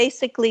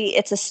 basically,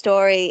 it's a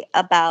story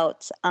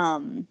about.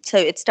 So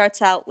it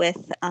starts out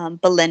with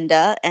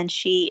Belinda, and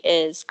she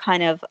is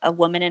kind of a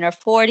woman in her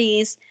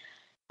 40s.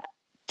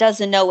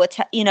 Doesn't know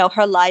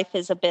her life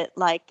is a bit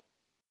like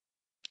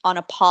on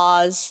a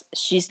pause.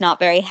 She's not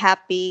very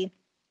happy,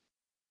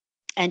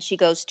 and she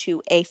goes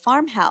to a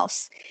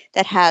farmhouse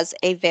that has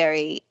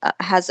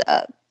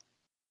a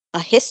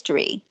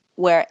history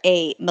where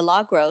a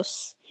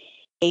Milagros,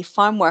 a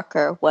farm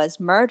worker, was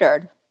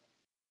murdered,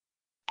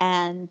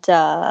 and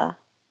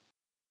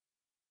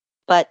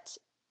but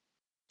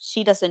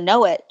she doesn't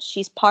know it.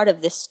 She's part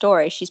of this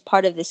story. She's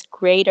part of this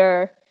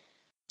greater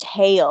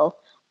tale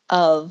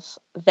of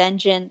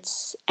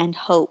vengeance and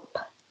hope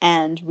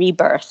and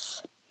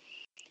rebirth.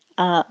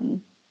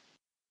 And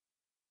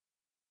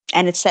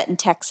it's set in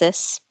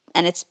Texas,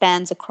 and it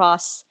spans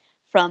across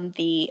from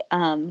the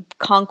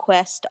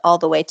conquest all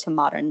the way to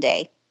modern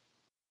day.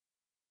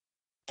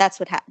 That's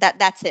what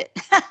that's it.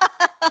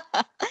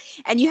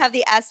 And you have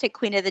the Aztec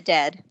Queen of the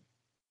Dead.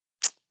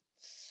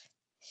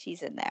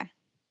 She's in there.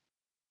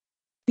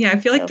 Yeah, I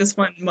feel like this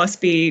one must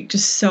be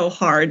just so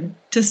hard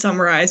to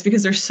summarize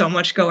because there's so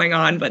much going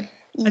on. But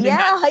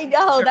I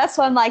know. That's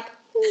why I'm like,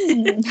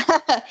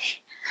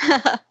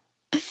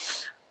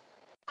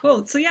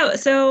 Cool.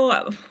 So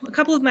a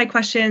couple of my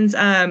questions.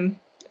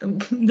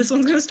 This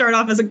one's going to start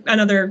off as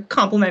another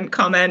compliment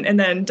comment and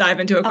then dive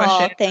into a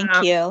question. Oh,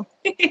 thank you.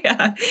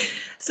 Yeah.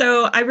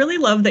 So I really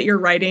love that your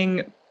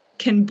writing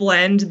can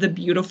blend the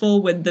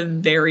beautiful with the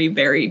very,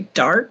 very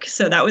dark.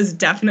 So that was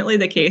definitely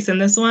the case in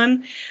this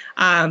one.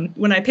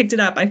 When I picked it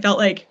up, I felt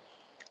like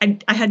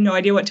I had no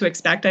idea what to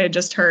expect. I had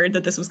just heard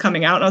that this was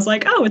coming out, and I was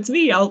like, "Oh, it's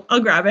V. I'll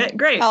grab it.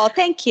 Great." Oh,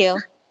 thank you.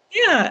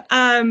 Yeah.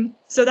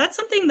 So that's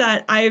something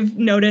that I've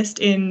noticed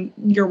in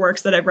your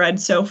works that I've read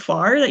so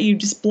far, that you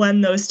just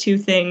blend those two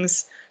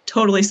things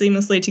totally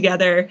seamlessly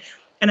together.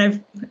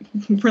 And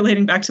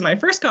relating back to my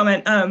first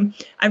comment,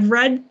 I've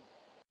read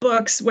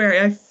books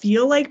where I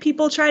feel like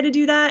people try to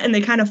do that and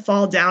they kind of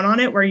fall down on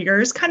it, where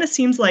yours kind of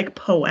seems like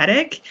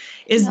poetic.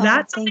 Is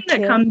that something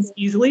that comes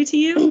easily to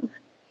you?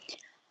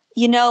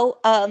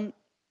 I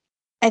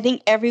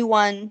think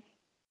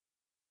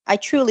I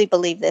truly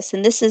believe this,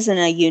 and this isn't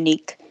a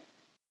unique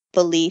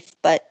belief,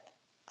 but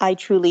I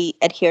truly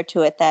adhere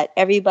to it, that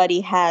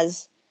everybody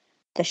has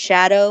the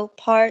shadow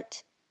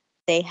part,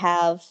 they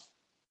have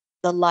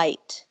the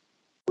light.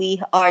 We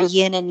are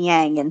yin and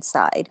yang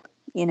inside,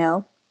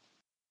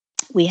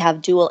 we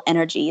have dual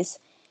energies.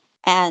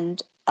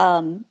 And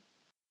I've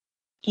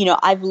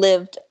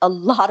lived a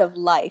lot of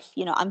life.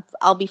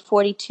 I'll be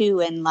 42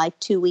 in like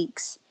 2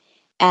 weeks.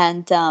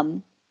 And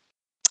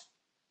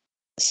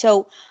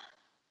so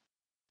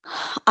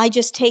I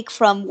just take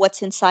from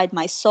what's inside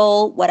my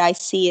soul, what I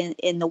see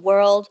in the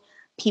world,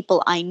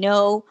 people I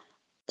know,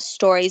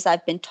 stories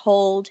I've been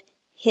told,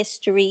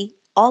 history,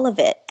 all of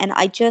it. And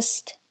I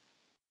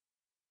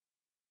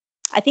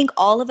think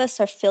all of us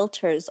are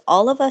filters.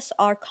 All of us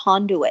are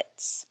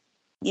conduits.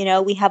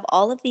 We have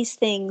all of these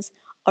things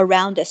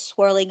around us,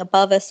 swirling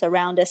above us,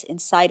 around us,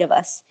 inside of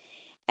us.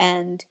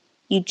 And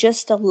you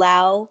just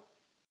allow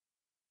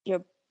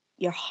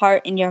your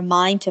heart and your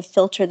mind to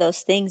filter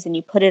those things, and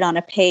you put it on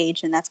a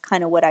page, and that's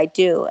kind of what I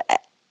do.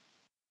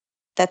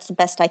 That's the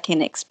best I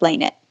can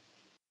explain it.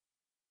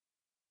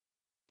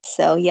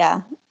 So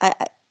yeah,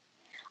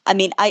 I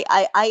mean,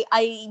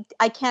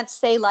 I can't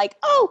say like,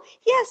 oh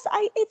yes,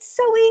 it's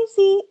so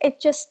easy. It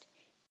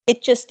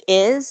just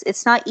is.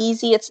 It's not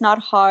easy. It's not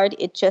hard.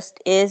 It just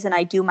is, and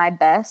I do my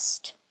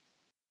best.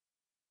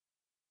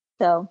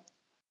 So,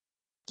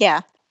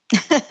 yeah,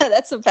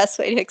 that's the best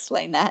way to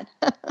explain that.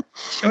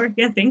 Sure.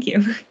 Yeah. Thank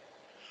you.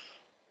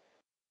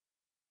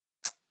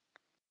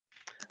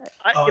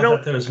 I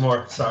thought there was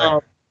more.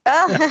 Sorry.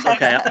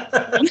 Okay.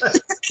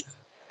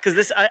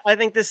 Because I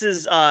think this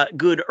is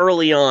good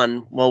early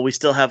on, while we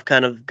still have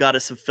kind of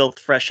Goddess of Filth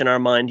fresh in our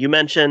mind. You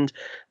mentioned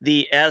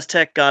the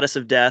Aztec Goddess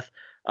of Death,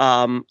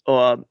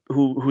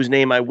 whose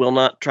name I will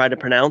not try to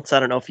pronounce. I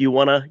don't know if you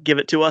want to give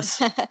it to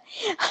us.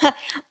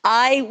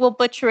 I will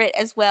butcher it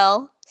as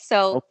well.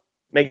 So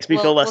makes me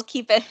feel less. We'll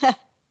keep it.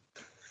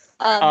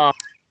 I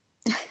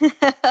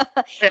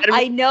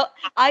know.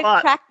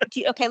 I've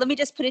practiced. Okay, let me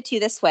just put it to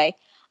you this way.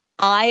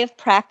 I have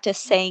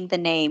practiced saying the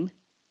name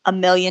a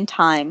million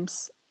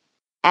times,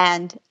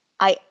 and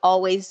I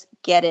always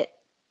get it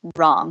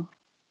wrong.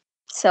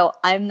 So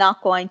I'm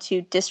not going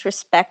to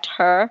disrespect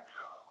her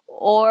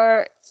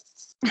or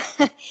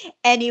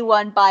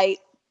anyone by,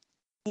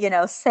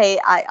 say,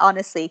 I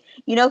honestly,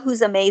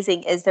 who's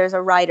amazing is there's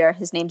a writer,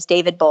 his name's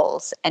David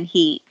Bowles, and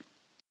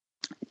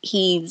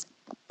he's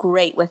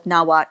great with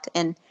Nahuatl,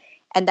 and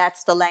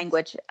that's the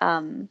language,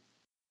 that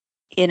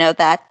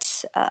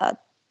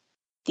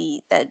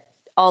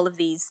all of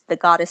the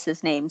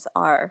goddesses' names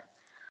are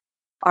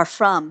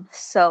from.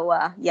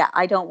 So yeah,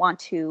 I don't want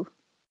to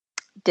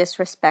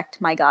disrespect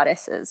my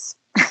goddesses.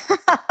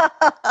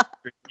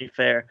 Pretty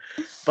fair,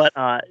 but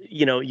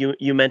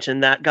you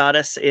mentioned that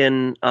goddess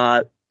in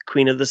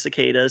Queen of the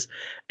Cicadas,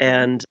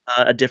 and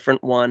a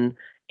different one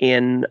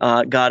in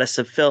Goddess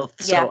of Filth.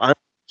 So Yeah. I'm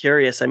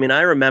curious. I mean,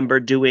 I remember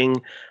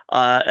doing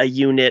a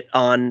unit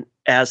on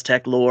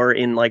Aztec lore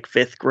in like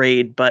 5th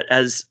grade, but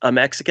as a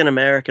Mexican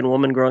American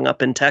woman growing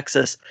up in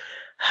Texas,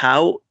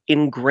 how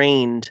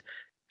ingrained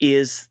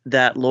is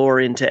that lore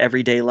into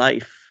everyday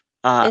life?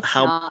 It's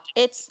not.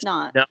 It's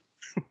not. No.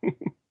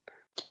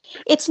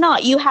 It's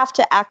not. You have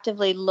to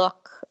actively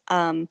look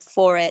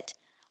for it.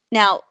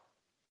 Now,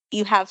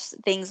 you have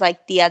things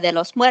like Dia de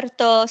los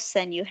Muertos,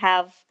 and you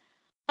have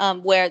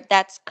where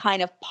that's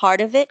kind of part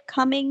of it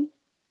coming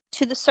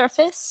to the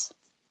surface.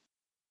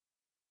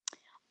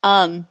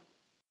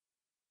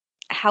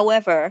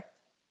 However,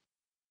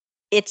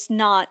 it's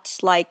not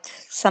like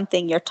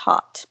something you're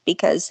taught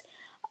because,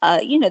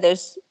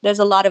 there's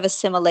a lot of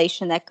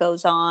assimilation that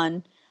goes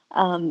on.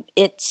 And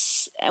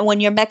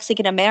when you're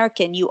Mexican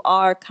American, you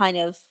are kind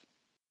of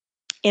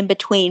in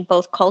between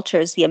both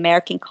cultures, the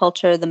American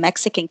culture, the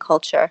Mexican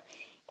culture,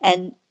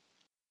 and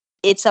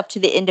it's up to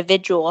the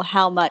individual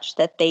how much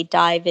that they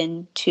dive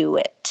into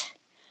it.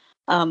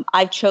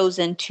 I've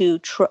chosen to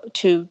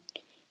dive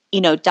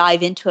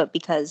into it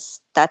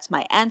because that's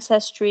my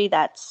ancestry.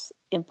 That's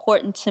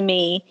important to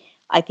me.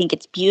 I think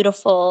it's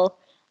beautiful.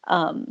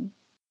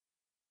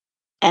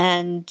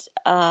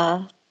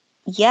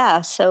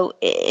 So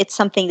it's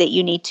something that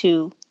you need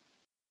to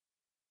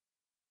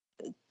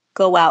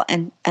go out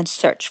and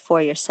search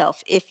for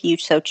yourself if you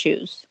so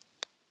choose.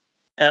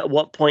 At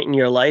what point in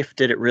your life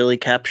did it really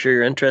capture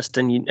your interest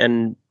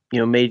and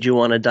made you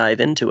want to dive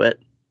into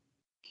it?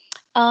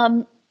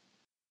 I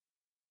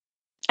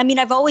mean,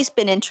 I've always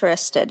been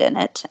interested in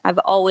it. I've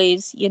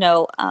always,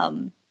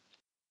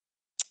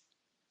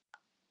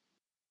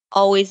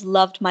 always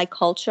loved my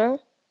culture.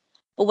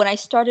 But when I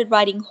started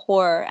writing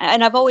horror,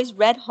 and I've always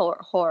read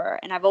horror,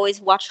 and I've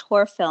always watched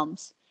horror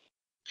films,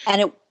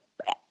 and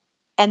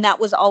that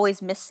was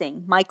always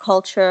missing. My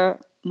culture,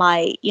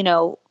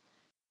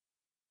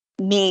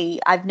 me,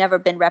 I've never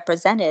been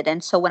represented.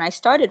 And so when I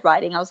started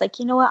writing, I was like,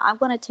 you know what? I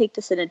want to take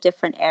this in a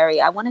different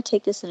area. I want to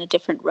take this in a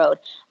different road.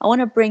 I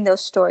want to bring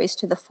those stories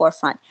to the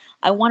forefront.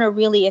 I want to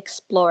really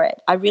explore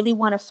it. I really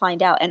want to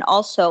find out. And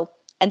also,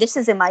 and this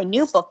is in my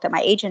new book that my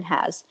agent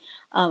has,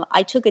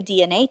 I took a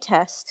DNA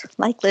test,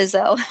 like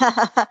Lizzo.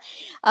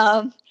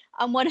 I'm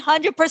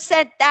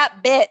 100% that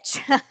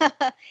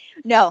bitch.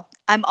 No,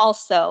 I'm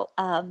also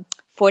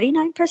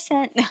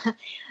 49%.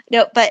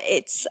 No, but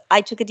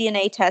I took a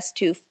DNA test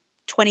to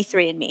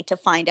 23andMe to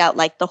find out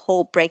like the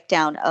whole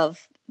breakdown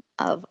of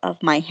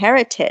my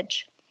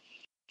heritage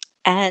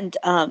and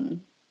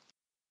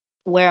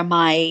where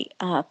my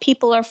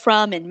people are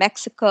from in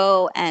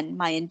Mexico and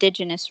my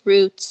indigenous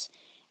roots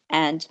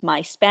and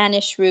my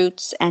Spanish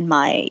roots and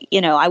my,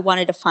 I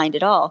wanted to find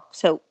it all.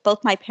 So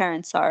both my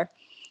parents are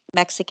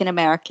Mexican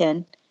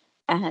American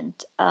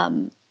and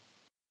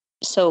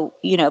so,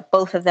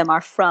 both of them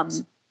are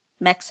from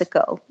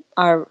Mexico,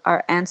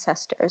 our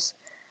ancestors.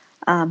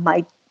 On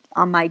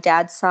my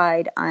dad's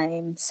side,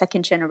 I'm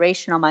second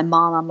generation. On my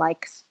mom, I'm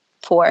like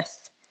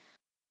fourth,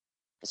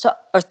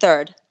 or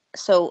third.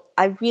 So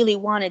I really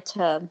wanted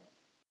to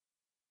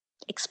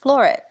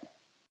explore it.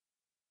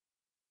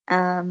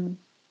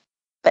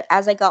 But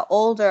as I got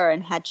older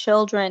and had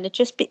children, it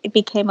just it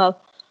became a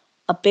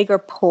bigger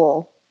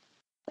pool.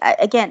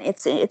 Again,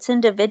 it's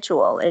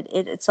individual.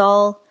 It's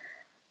all,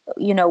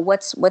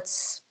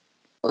 what's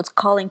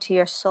calling to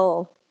your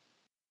soul.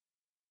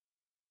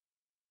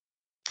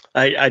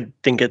 I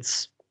think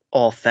it's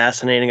all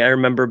fascinating. I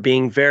remember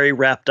being very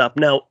wrapped up.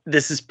 Now,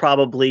 this is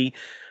probably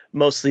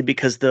mostly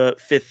because the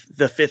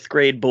fifth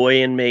grade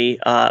boy in me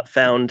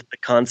found the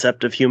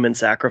concept of human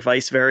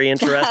sacrifice very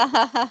interesting.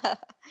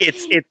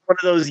 It's one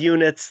of those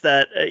units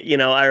that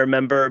I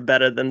remember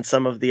better than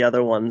some of the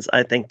other ones.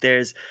 I think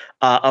there's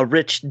a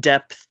rich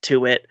depth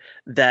to it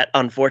that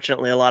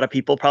unfortunately a lot of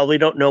people probably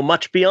don't know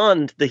much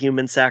beyond the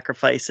human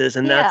sacrifices,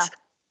 and that's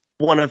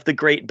one of the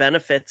great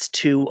benefits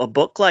to a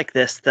book like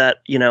this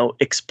that,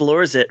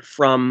 explores it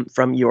from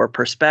your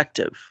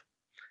perspective.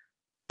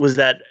 Was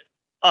that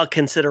a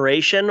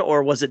consideration,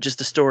 or was it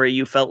just a story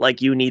you felt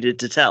like you needed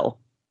to tell?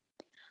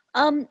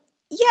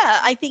 Yeah,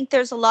 I think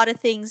there's a lot of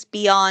things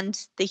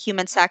beyond the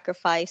human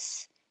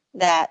sacrifice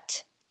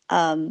that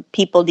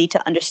people need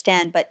to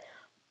understand, but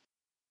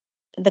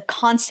the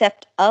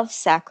concept of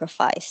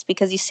sacrifice,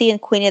 because you see in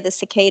Queen of the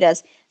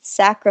Cicadas,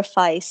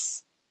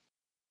 sacrifice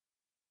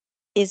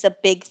is a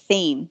big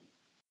theme,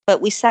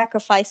 but we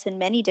sacrifice in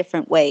many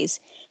different ways.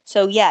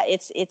 So yeah,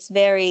 it's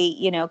very,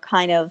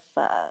 kind of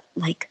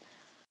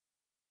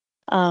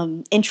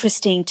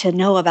interesting to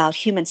know about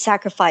human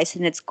sacrifice,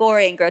 and it's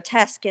gory and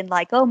grotesque and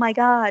like, oh my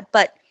God,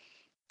 but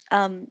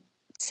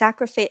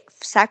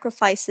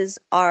sacrifices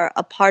are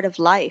a part of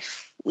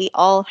life. We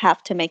all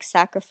have to make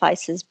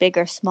sacrifices, big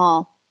or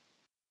small.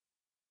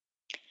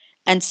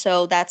 And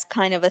so that's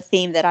kind of a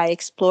theme that I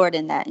explored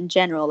in that in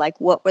general.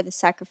 Like, what were the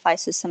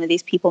sacrifices some of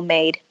these people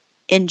made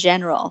in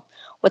general?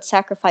 What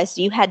sacrifices?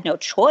 You had no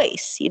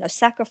choice,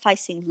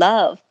 sacrificing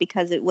love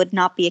because it would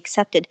not be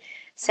accepted,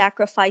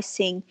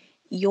 sacrificing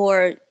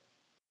your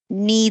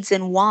needs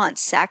and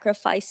wants,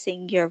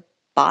 sacrificing your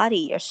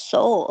body, your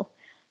soul.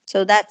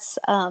 So that's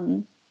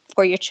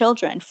for your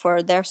children,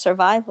 for their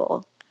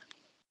survival.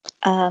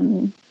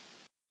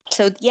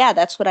 So yeah,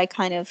 that's what I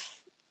kind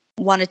of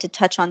wanted to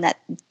touch on, that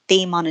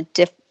theme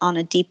on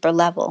a deeper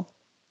level.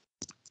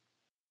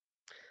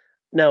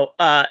 No,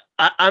 I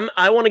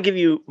want to give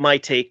you my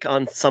take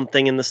on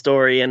something in the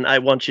story, and I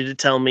want you to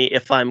tell me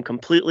if I'm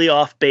completely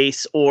off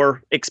base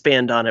or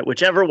expand on it,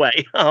 whichever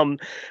way.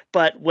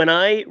 But when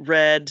I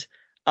read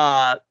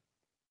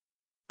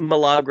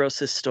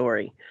Milagros'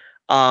 story,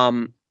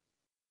 I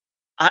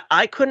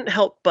couldn't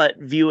help but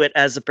view it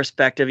as a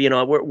perspective. You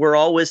know, we're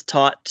always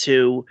taught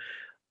to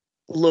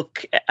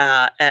look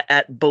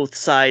at both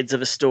sides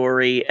of a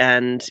story,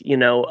 and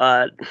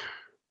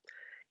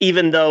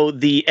even though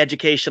the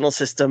educational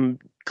system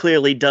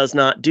clearly does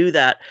not do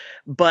that.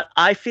 But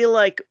I feel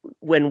like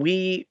when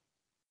we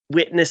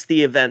witness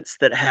the events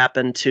that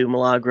happen to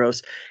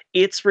Milagros,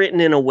 it's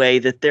written in a way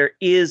that there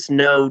is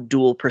no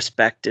dual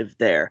perspective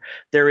there.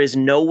 There is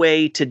no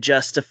way to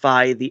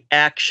justify the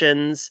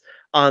actions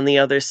on the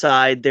other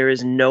side. There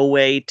is no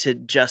way to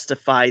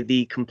justify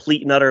the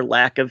complete and utter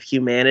lack of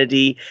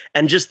humanity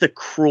and just the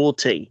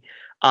cruelty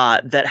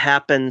that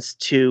happens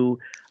to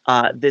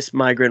this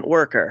migrant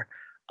worker.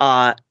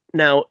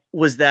 Now,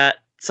 was that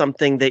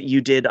something that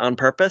you did on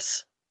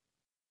purpose?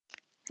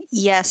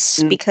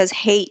 Yes, because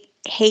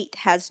hate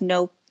has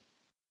no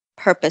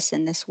purpose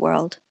in this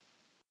world.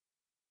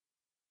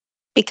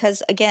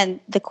 Because again,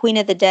 the Queen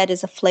of the Dead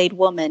is a flayed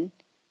woman.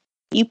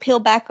 You peel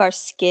back our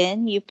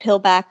skin, you peel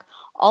back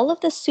all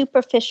of the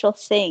superficial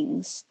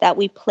things that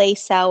we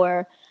place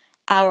our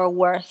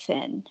worth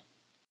in.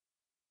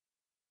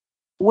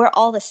 We're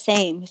all the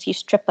same if you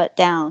strip it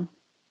down.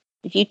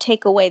 If you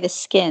take away the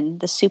skin,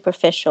 the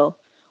superficial,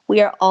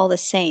 we are all the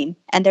same,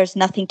 and there's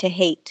nothing to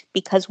hate,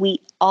 because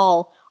we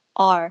all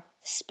are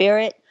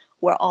spirit,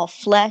 we're all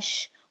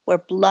flesh, we're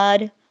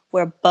blood,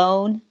 we're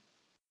bone.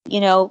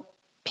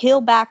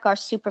 Peel back our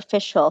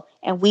superficial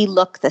and we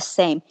look the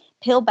same.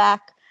 Peel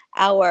back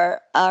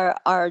our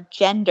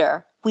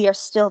gender, we are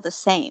still the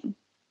same.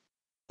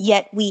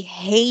 Yet we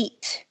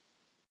hate,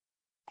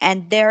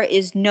 and there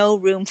is no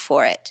room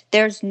for it.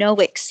 There's no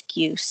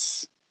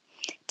excuse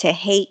to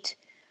hate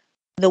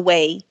the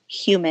way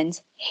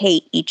humans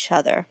hate each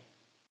other.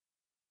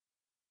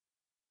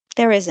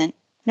 There isn't.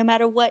 No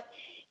matter what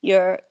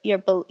your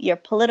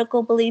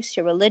political beliefs,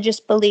 your religious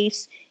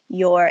beliefs,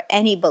 your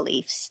any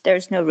beliefs,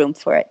 there's no room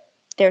for it.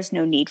 There's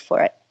no need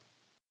for it.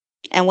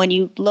 And when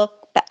you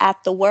look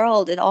at the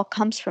world, it all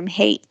comes from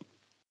hate.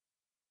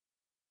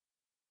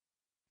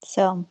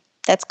 So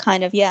that's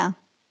kind of, yeah.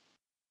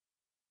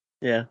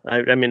 Yeah,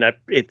 I mean, I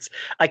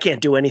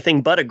can't do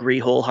anything but agree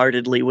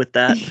wholeheartedly with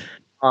that.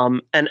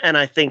 And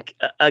I think,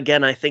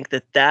 again, I think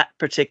that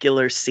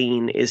particular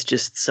scene is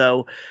just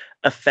so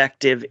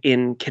effective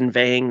in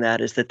conveying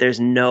that, is that there's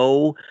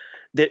nothing,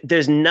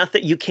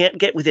 you can't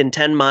get within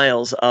 10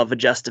 miles of a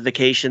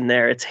justification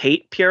there. It's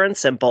hate, pure and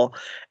simple.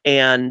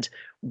 And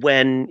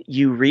when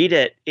you read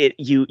it,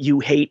 you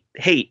hate.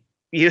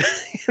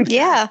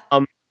 Yeah.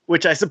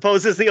 Which I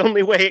suppose is the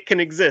only way it can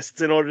exist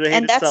in order to hate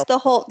and that's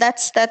itself.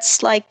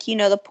 That's like,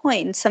 the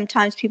point. And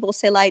sometimes people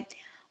say, like,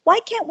 why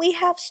can't we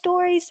have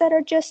stories that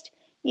are just,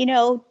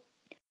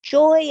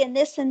 joy and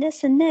this and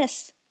this and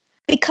this?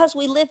 Because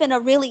we live in a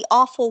really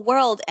awful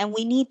world and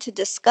we need to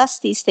discuss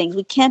these things.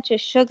 We can't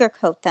just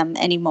sugarcoat them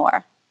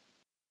anymore.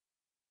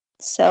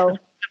 So we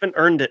haven't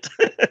earned it.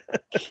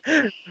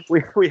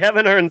 we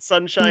haven't earned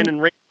sunshine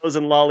and rainbows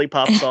and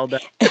lollipops all day.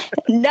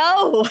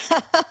 No.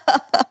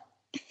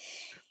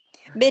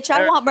 Bitch,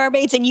 I want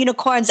mermaids and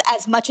unicorns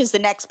as much as the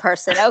next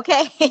person,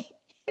 okay?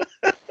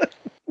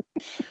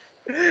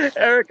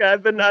 Erica,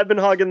 I've been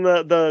hogging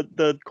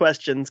the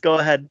questions. Go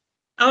ahead.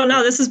 Oh,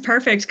 no, this is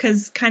perfect,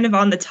 because kind of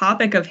on the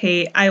topic of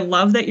hate, I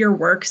love that your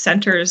work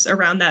centers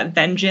around that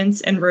vengeance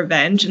and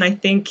revenge. And I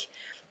think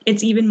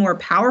it's even more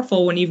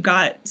powerful when you've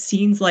got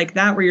scenes like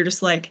that where you're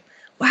just like,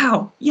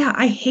 wow, yeah,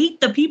 I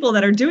hate the people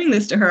that are doing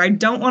this to her. I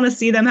don't want to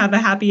see them have a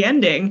happy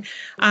ending.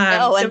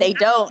 And they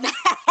don't.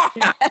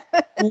 Yeah,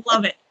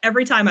 love it.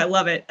 Every time I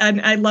love it.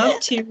 And I love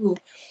to,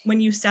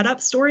 when you set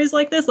up stories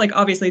like this, like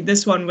obviously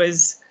this one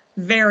was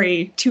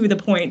very to the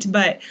point,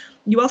 but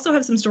you also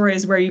have some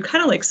stories where you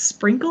kind of like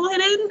sprinkle it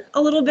in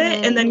a little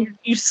bit and then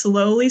you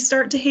slowly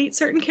start to hate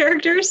certain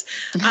characters.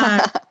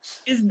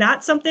 Is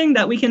that something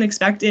that we can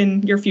expect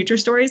in your future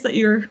stories that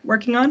you're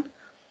working on?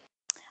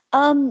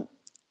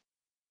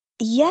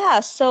 Yeah.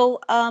 So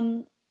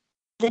the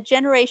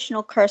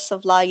generational curse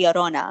of La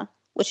Llorona,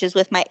 which is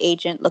with my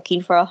agent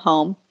looking for a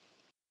home,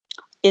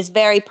 is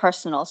very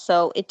personal.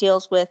 So it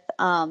deals with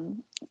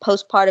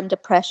postpartum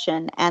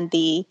depression and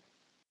the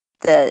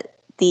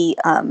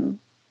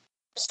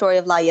story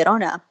of La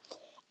Llorona.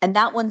 And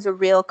that one's a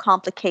real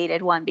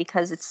complicated one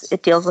because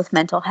it deals with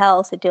mental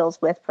health. It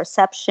deals with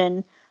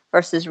perception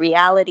versus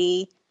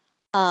reality.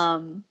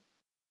 And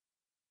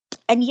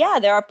yeah,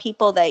 there are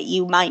people that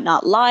you might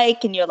not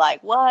like and you're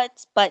like,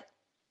 what? But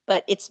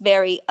it's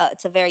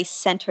it's a very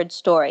centered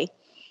story.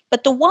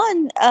 But the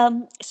one,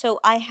 so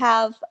I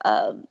have,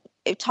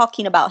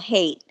 talking about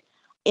hate,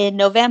 in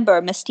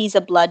November,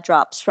 Mestiza Blood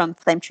drops from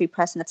Flame Tree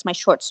Press, and it's my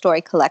short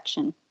story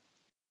collection.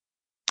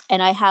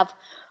 And I have,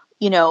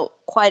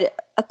 quite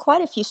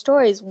a few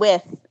stories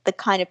with the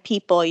kind of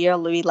people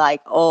you'll be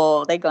like,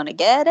 oh, they're gonna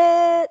get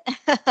it.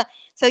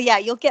 So yeah,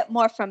 you'll get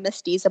more from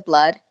Mestiza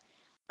Blood.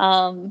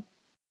 And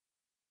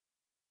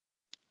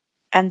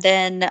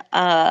then,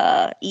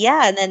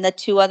 and then the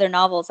 2 other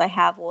novels I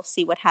have, we'll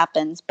see what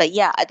happens. But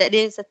yeah, that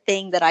is a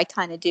thing that I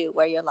kind of do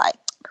where you're like,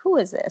 who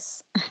is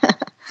this?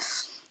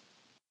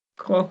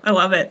 Cool. I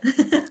love it.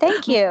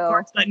 Thank you. Looking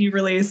forward to that new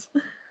release.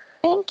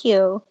 Thank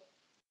you.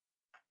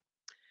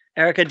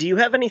 Erica, do you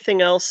have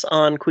anything else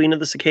on Queen of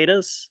the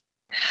Cicadas?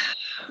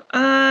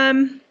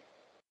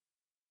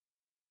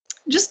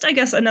 Just, I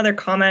guess, another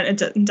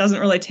comment. It doesn't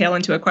really tail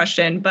into a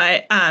question,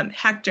 but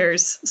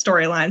Hector's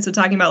storyline. So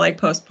talking about like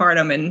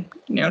postpartum and,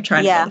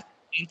 trying to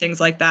build things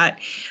like that.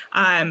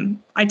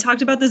 I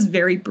talked about this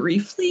very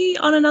briefly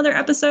on another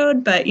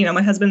episode, but,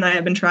 my husband and I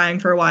have been trying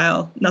for a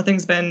while.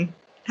 Nothing's been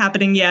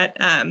happening yet.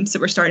 So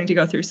we're starting to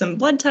go through some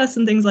blood tests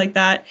and things like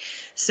that.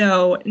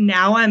 So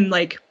now I'm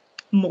like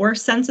more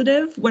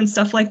sensitive when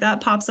stuff like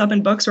that pops up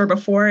in books, where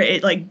before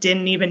it like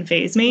didn't even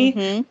faze me.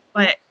 Mm-hmm.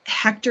 But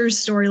Hector's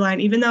storyline,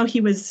 even though he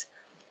was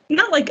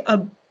not like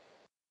a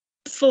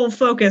full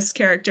focus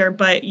character,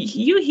 but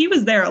he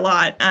was there a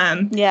lot.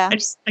 I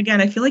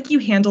feel like you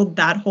handled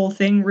that whole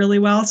thing really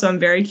well. So I'm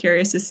very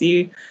curious to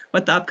see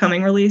what the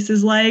upcoming release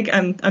is like.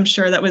 I'm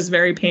sure that was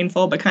very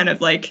painful, but kind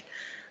of like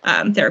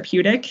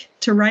therapeutic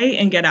to write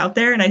and get out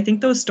there. And I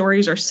think those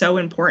stories are so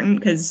important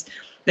because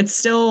it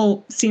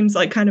still seems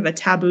like kind of a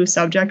taboo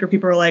subject where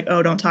people are like,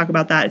 oh, don't talk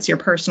about that. It's your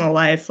personal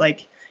life.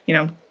 Like,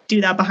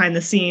 do that behind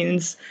the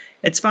scenes.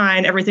 It's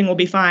fine. Everything will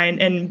be fine.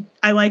 And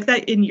I like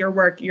that in your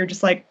work, you're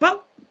just like,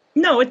 well,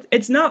 no,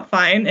 it's not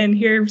fine. And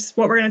here's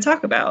what we're going to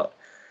talk about.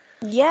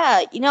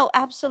 Yeah,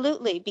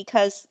 absolutely.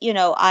 Because,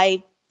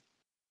 I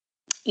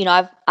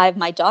have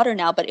my daughter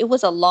now, but it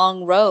was a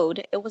long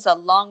road. It was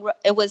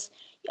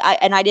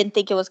and I didn't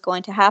think it was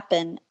going to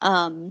happen.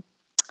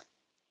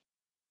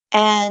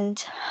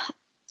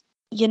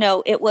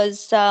 It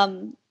was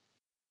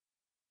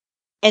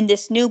in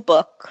this new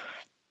book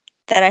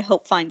that I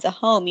hope finds a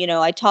home.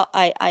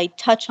 I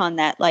touch on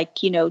that, like,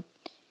 the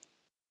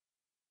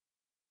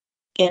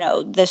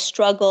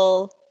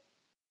struggle.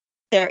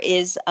 There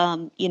is,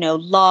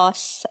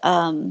 loss.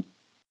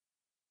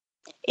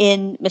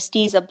 In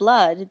Mestiza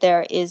Blood,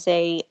 there is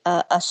a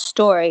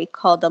story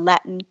called The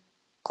Latin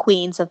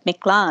Queens of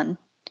Mictlan.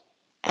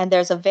 And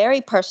there's a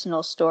very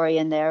personal story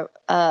in there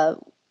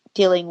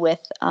dealing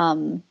with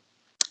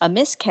a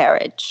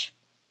miscarriage.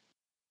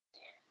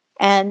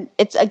 And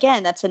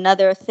that's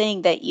another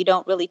thing that you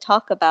don't really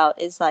talk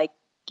about is like,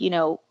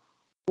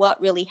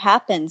 what really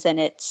happens. And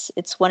it's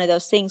one of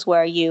those things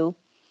where you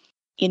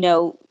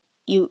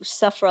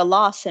suffer a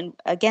loss. And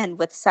again,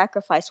 with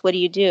sacrifice, what do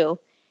you do?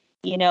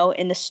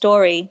 In the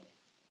story,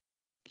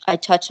 I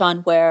touch on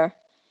where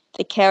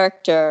the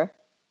character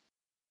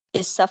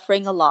is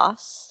suffering a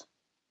loss,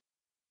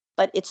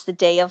 but it's the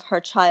day of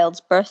her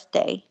child's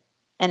birthday.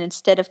 And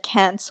instead of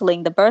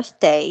canceling the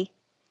birthday,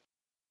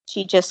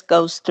 she just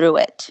goes through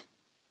it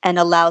and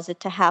allows it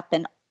to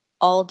happen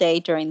all day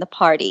during the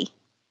party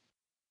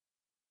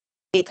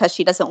because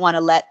she doesn't want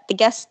to let the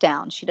guests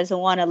down. She doesn't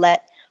want to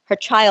let her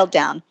child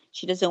down.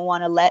 She doesn't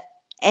want to let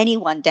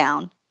anyone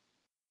down.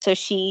 So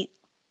she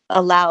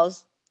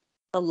allows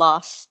the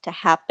loss to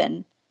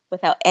happen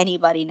without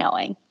anybody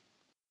knowing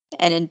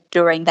and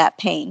enduring that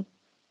pain.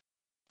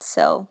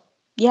 So,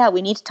 yeah,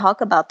 we need to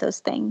talk about those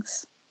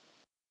things.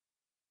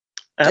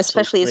 Absolutely.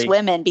 Especially as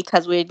women,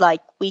 because we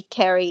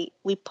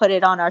put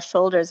it on our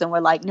shoulders and we're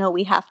like, no,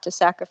 we have to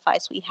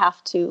sacrifice. We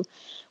have to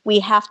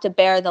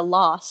bear the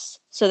loss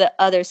so that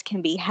others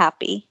can be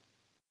happy.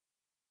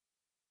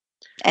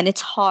 And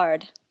it's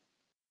hard.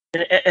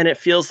 And it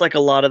feels like a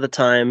lot of the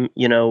time,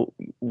 I'm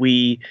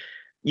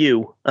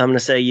going to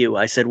say you,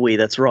 I said we,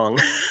 that's wrong.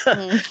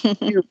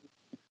 You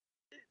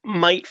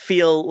might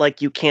feel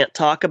like you can't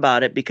talk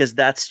about it because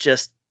that's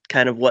just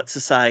kind of what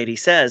society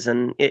says.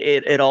 And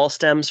it all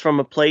stems from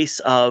a place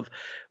of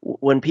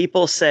when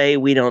people say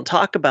we don't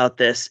talk about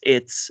this,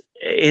 it's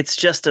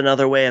just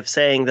another way of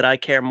saying that I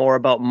care more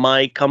about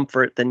my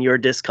comfort than your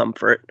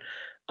discomfort.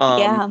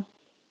 And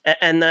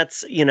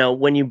that's,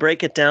 when you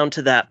break it down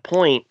to that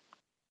point,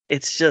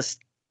 it's just,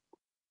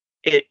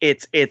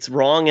 it's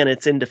wrong and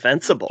it's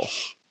indefensible.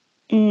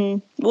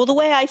 Well, the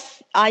way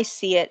I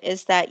see it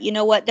is that,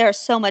 there's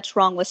so much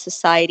wrong with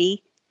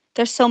society.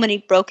 There's so many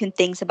broken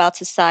things about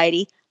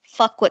society.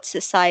 Fuck what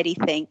society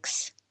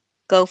thinks.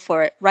 Go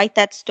for it. Write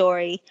that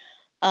story.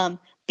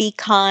 Be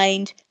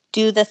kind.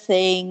 Do the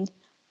thing.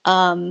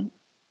 Fuck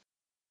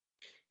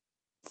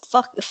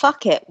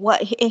it.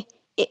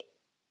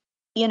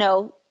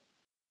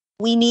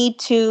 We need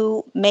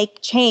to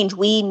make change.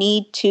 We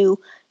need to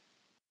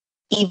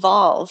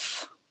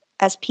evolve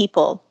as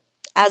people,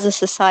 as a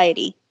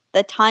society.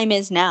 The time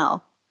is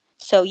now.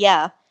 So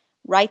yeah,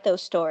 write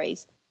those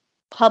stories,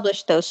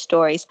 publish those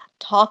stories,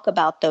 talk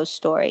about those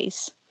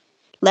stories.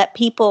 let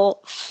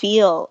people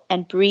feel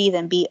and breathe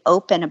and be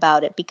open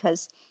about it,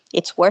 because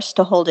it's worse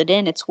to hold it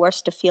in. It's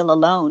worse to feel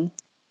alone.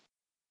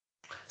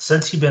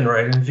 Since you've been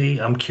writing, V,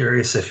 I'm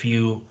curious if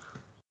you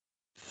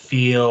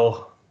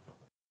feel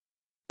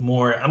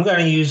more. I'm going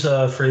to use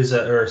a phrase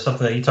or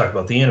something that you talked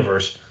about, the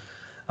universe,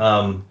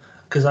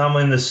 because I'm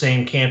in the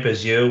same camp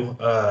as you.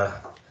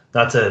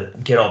 Not to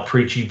get all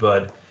preachy,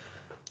 but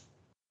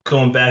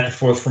going back and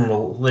forth from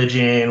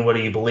religion, what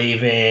do you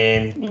believe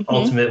in? Mm-hmm.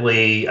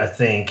 Ultimately, I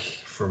think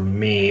for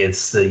me,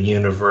 it's the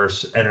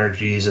universe,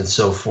 energies, and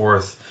so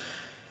forth.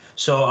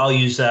 So I'll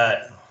use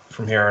that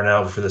from here on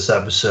out for this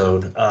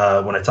episode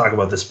when I talk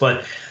about this.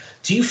 But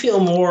do you feel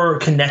more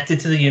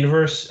connected to the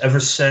universe ever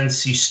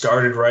since you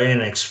started writing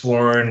and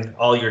exploring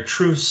all your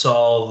truths,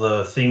 all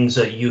the things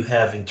that you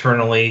have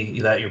internally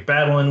that you're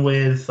battling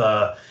with?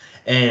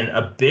 And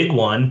a big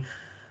one,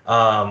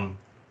 I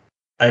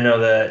know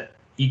that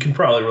you can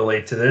probably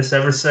relate to this.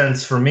 Ever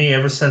since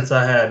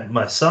I had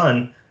my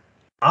son,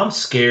 I'm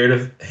scared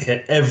of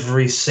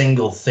every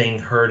single thing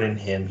hurting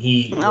him.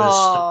 He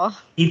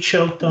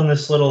choked on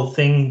this little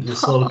thing,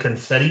 this little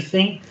confetti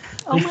thing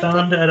we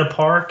found at a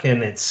park,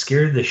 and it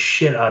scared the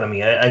shit out of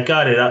me. I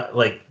got it out,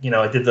 I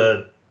did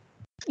the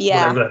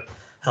whatever the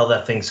hell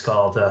that thing's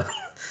called.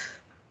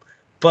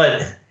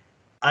 But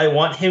I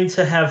want him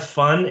to have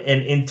fun,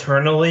 and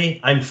internally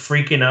I'm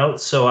freaking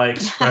out. So I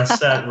expressed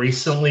that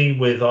recently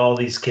with all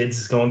these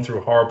kids going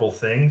through horrible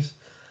things.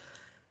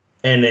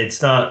 And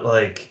it's not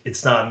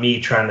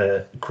me trying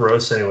to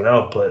gross anyone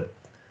out, but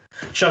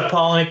Chuck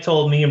Palahniuk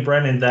told me and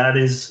Brennan that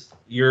is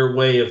your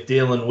way of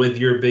dealing with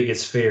your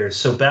biggest fears.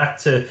 So back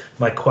to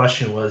my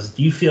question was,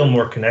 do you feel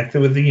more connected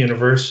with the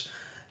universe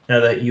now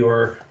that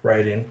you're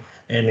writing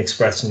and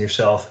expressing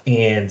yourself?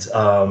 And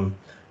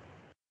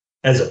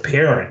as a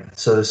parent,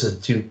 so this is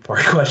a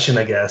two-part question,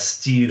 I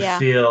guess. Do you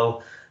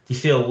feel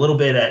a little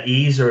bit at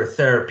ease or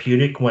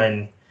therapeutic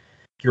when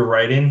you're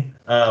writing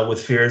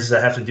with fears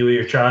that have to do with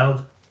your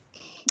child?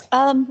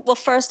 Well,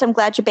 first, I'm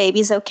glad your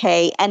baby's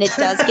okay, and it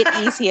does get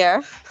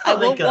easier. I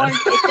will warn you,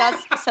 it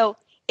does. So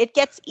it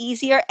gets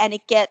easier, and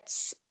it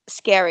gets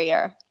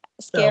scarier.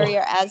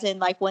 As in,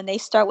 like, when they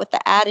start with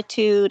the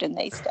attitude, and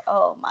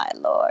oh my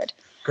Lord.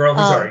 Girl,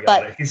 he's already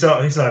got it. He's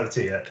not it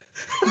to yet.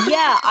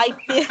 Yeah, I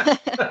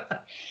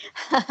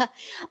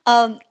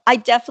feel. I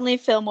definitely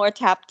feel more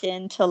tapped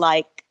into,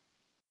 like,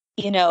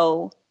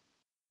 my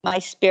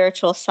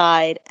spiritual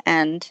side,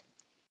 and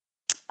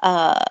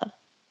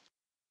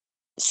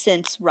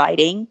since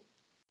writing,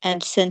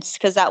 and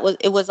because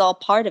it was all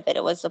part of it.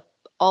 It was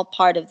all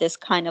part of this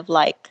kind of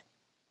like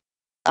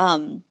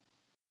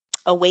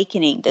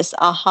awakening, this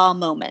aha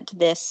moment,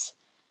 this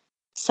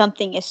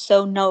something is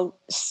so not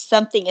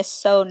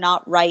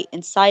right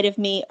inside of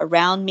me,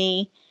 around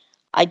me.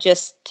 I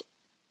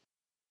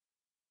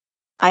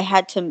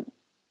had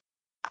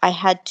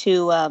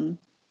to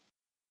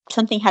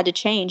something had to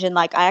change. And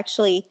like, I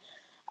actually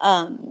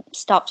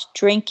stopped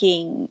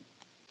drinking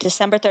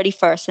December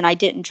 31st, and I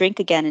didn't drink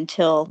again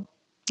until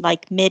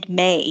like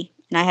mid-May.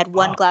 And I had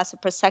one glass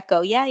of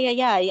Prosecco. Yeah.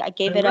 I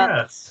gave it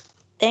up.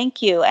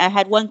 Thank you. I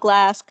had one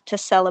glass to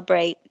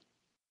celebrate.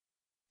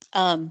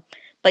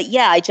 But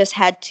yeah, I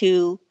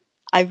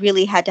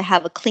really had to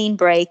have a clean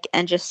break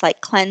and just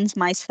like cleanse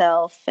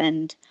myself.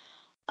 And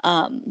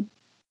so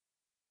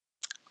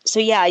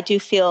yeah, I do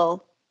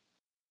feel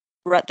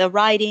the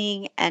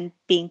writing and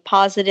being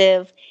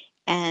positive,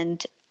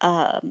 and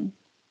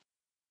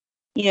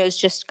it's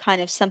just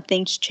kind of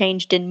something's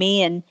changed in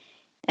me, and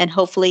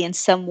hopefully in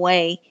some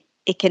way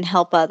it can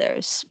help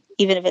others,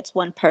 even if it's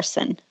one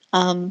person.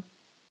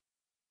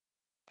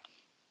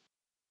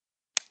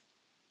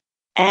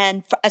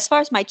 And as far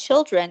as my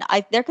children,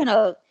 they're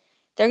gonna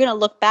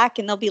look back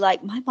and they'll be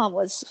like, my mom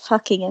was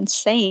fucking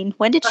insane.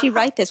 When did she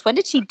write this? When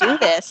did she do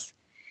this?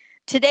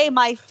 Today,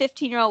 my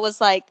 15-year-old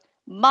was like,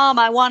 Mom,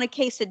 I want a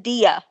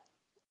quesadilla.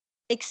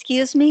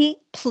 Excuse me,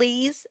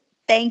 please,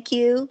 thank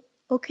you.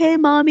 Okay,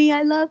 Mommy,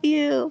 I love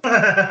you.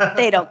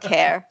 They don't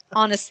care.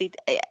 Honestly,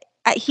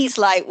 he's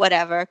like,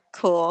 whatever,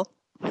 cool.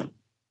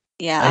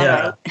 Yeah, all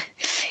right.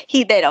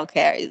 They don't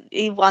care.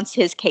 He wants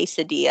his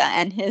quesadilla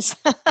and his...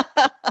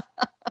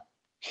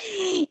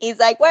 He's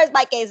like, where's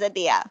my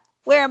quesadilla?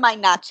 Where are my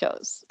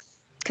nachos?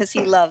 Because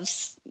he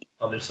loves...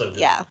 Oh, they're so good.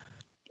 Yeah.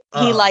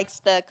 He likes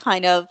the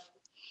kind of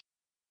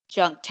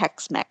junk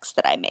Tex-Mex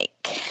that I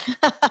make.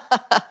 I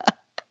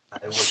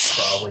would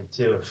probably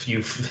too if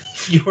you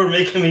were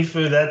making me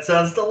food. That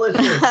sounds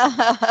delicious.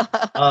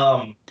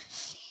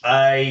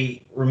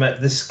 I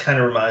remember, this kind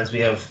of reminds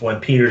me of when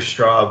Peter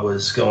Straub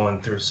was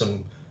going through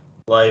some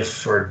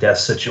life or death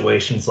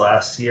situations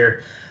last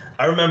year.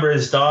 I remember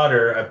his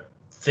daughter, I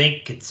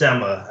think it's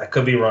Emma, I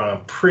could be wrong,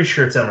 I'm pretty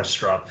sure it's Emma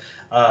Straub.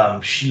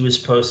 She was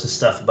posting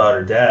stuff about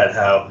her dad,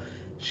 how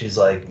she's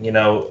like,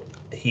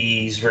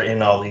 he's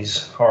written all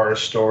these horror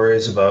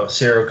stories about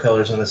serial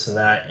killers and this and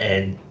that,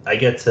 and I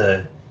get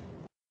to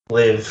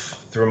live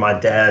through my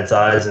dad's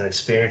eyes and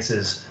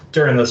experiences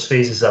during those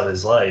phases of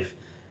his life.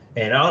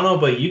 And I don't know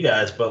about you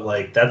guys, but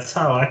like, that's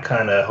how I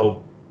kind of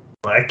hope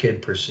my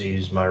kid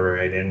perceives my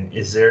writing.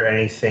 Is there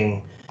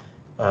anything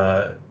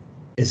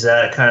Is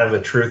that kind of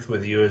a truth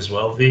with you as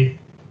well, V?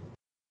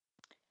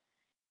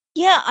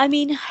 Yeah, I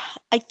mean,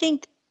 I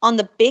think on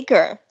the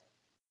bigger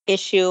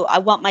issue, I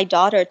want my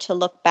daughter to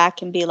look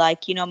back and be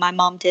like, my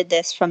mom did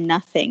this from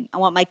nothing. I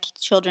want my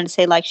children to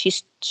say, like,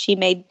 she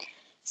made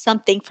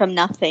something from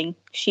nothing.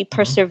 She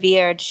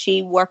persevered.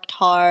 She worked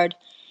hard.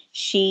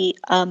 She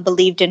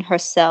believed in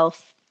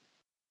herself.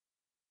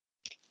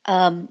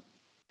 So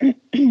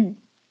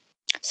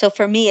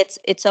for me,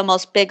 it's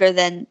almost bigger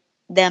than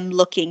them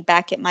looking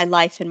back at my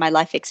life and my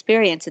life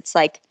experience. It's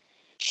like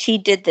she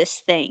did this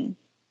thing,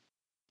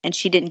 and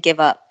she didn't give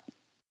up,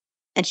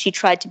 and she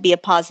tried to be a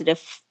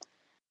positive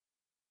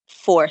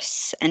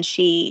force, and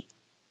she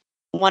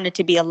wanted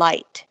to be a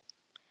light.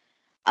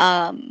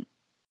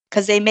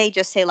 Because they may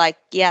just say, like,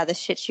 yeah, the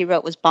shit she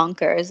wrote was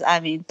bonkers. I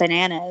mean,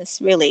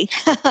 bananas, really.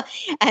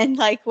 And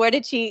like, how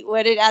did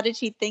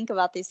she think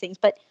about these things?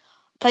 But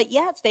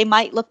yes, they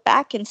might look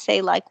back and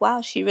say, like,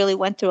 wow, she really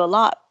went through a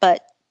lot,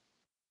 but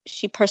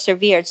she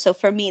persevered. So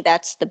for me,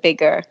 that's the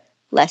bigger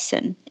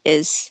lesson: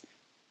 is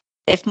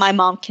if my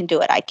mom can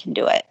do it, I can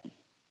do it.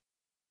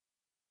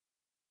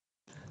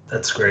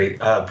 That's great.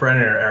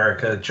 Brennan or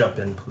Erica, jump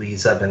in,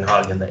 please. I've been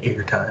hogging the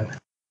airtime.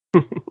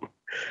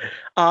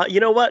 You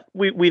know what?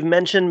 We've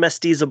mentioned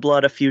Mestiza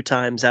Blood a few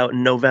times out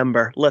in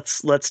November.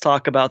 Let's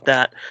talk about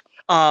that.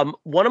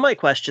 One of my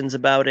questions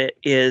about it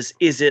is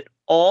it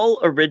all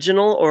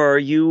original, or are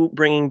you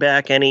bringing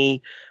back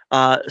any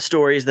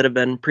stories that have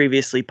been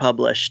previously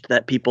published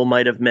that people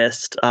might have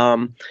missed?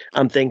 I'm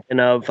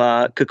thinking of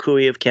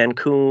Kukui of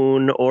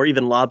Cancun, or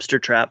even Lobster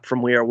Trap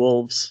from We Are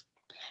Wolves.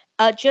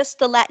 Just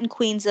the Latin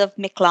Queens of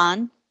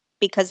Mictlan,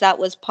 because that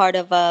was part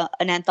of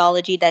an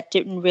anthology that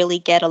didn't really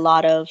get a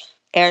lot of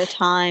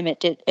airtime.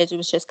 It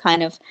was just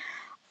kind of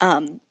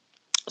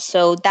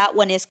so that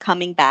one is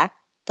coming back,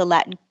 the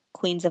Latin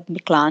Queens of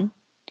Mictlan,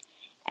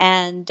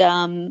 and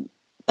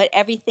but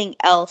everything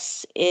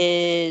else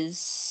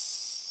is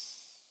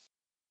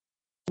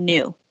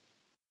new.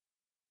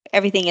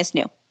 Everything is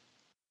new,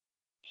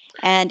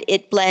 and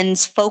it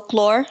blends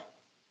folklore.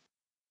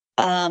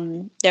 There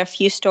are a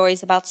few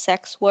stories about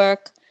sex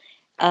work,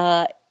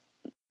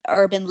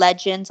 urban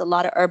legends, a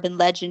lot of urban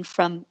legend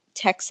from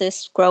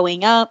Texas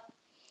growing up.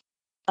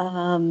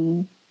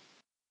 And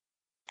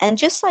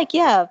just like,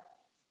 yeah,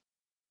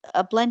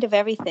 a blend of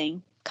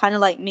everything, kind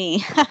of like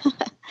me.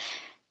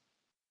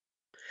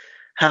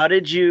 How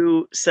did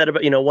you set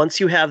about, once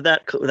you have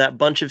that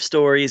bunch of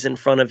stories in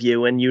front of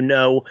you and you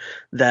know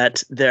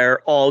that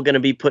they're all going to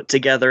be put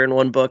together in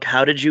one book,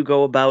 how did you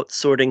go about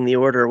sorting the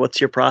order?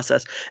 What's your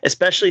process?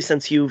 Especially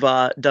since you've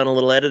done a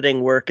little editing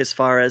work as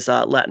far as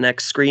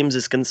Latinx Screams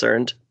is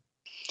concerned.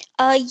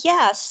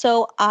 Yeah,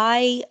 so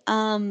I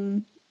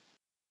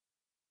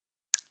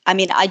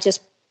mean, I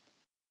just,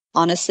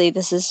 honestly,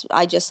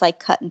 I just like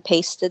cut and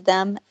pasted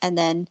them. And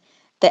then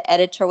the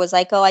editor was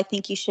like, oh, I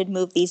think you should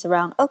move these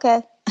around.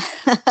 Okay.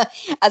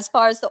 As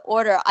far as the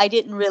order, I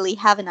didn't really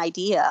have an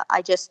idea.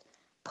 I just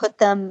put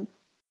them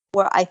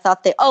where I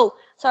thought oh,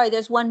 sorry,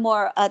 there's one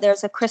more.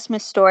 There's a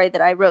Christmas story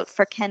that I wrote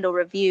for Kendall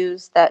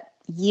Reviews that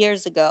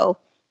years ago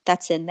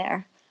that's in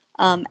there.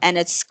 And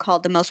it's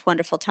called The Most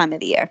Wonderful Time of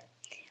the Year.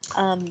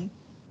 And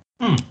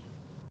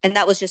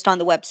that was just on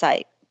the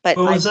website. But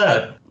What was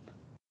that?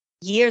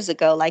 Years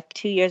ago, like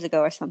 2 years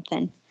ago or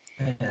something.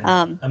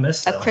 Man, I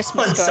missed that a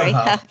Christmas one story.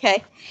 somehow.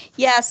 Okay.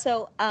 Yeah.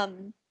 So,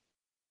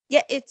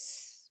 yeah,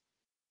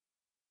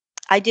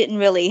 I didn't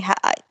really,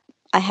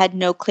 I had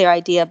no clear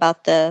idea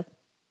about the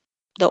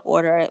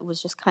order. It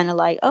was just kind of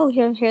like, oh,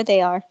 here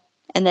they are.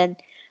 And then,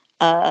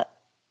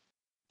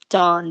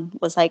 Dawn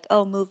was like,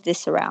 oh, move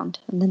this around.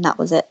 And then that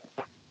was it.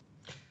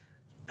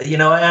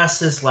 I asked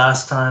this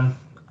last time.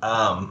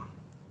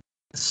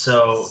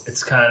 So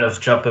it's kind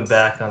of jumping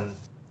back on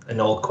an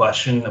old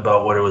question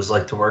about what it was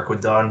like to work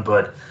with Dawn.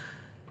 But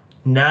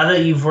now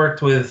that you've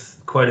worked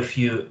with quite a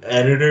few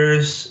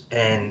editors,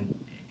 and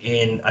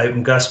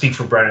I'm going to speak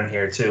for Brennan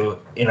here too,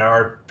 in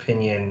our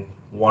opinion,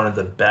 one of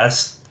the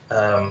best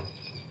for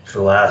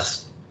the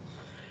last,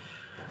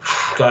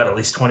 at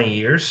least 20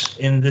 years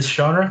in this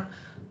genre,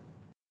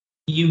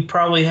 you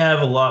probably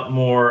have a lot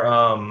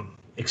more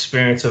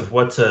experience of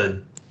what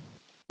to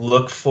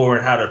look for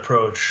and how to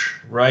approach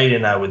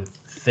writing, I would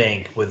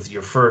think, with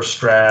your first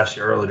drafts,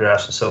 your early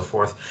drafts, and so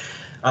forth.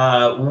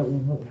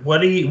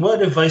 What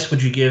advice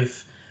would you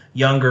give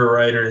younger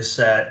writers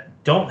that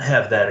don't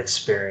have that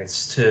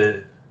experience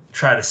to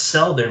try to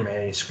sell their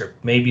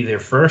manuscript, maybe their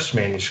first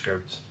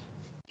manuscript?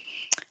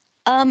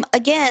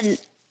 Again,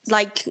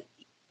 like,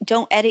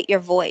 don't edit your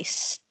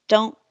voice.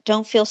 Don't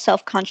feel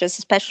self-conscious,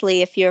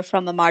 especially if you're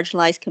from a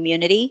marginalized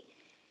community.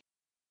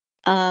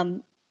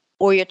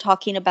 Or you're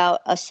talking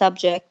about a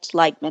subject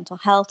like mental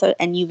health,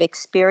 and you've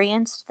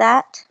experienced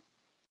that.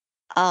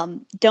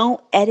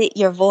 Don't edit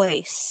your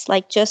voice.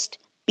 Like, just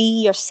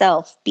be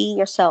yourself,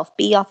 be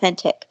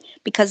authentic,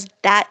 because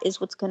that is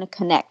what's going to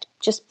connect.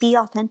 Just be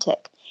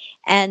authentic,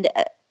 and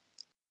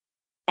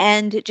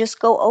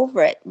just go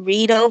over it,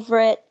 read over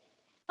it,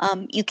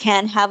 You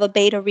can have a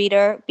beta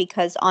reader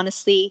because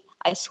honestly,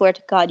 I swear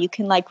to God, you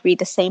can like read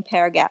the same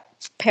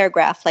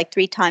paragraph like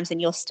 3 times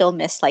and you'll still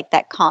miss like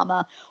that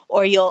comma,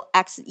 or I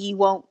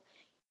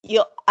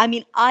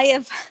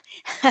have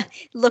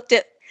looked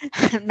at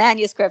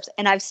manuscripts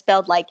and I've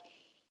spelled like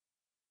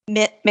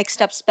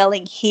mixed up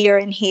spelling here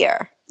and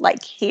here,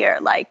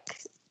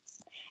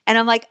 and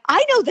I'm like,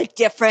 I know the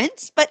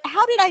difference, but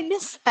how did I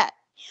miss that?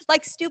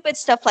 Like stupid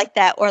stuff like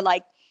that, or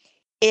like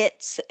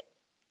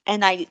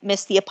and I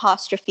missed the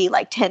apostrophe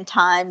like 10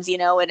 times,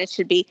 and it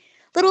should be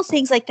little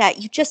things like that.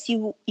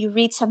 You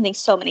read something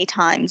so many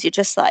times, and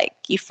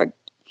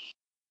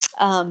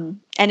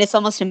it's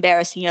almost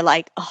embarrassing. You're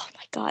like, oh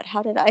my God,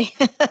 how did I?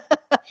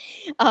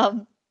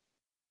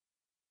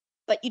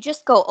 But you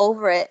just go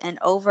over it and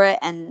over it.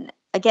 And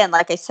again,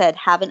 like I said,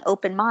 have an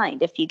open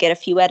mind. If you get a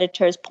few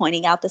editors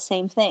pointing out the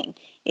same thing,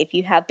 if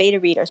you have beta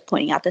readers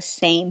pointing out the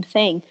same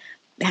thing,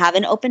 have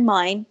an open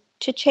mind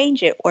to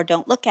change it, or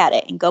don't look at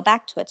it and go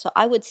back to it. So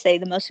I would say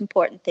the most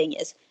important thing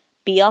is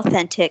be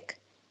authentic,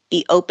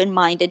 be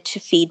open-minded to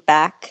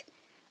feedback,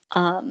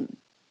 and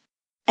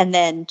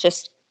then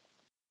just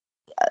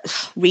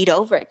read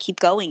over it, keep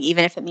going,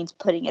 even if it means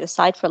putting it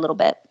aside for a little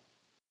bit.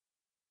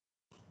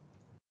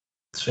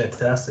 It's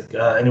fantastic.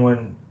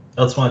 Anyone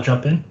else want to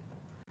jump in?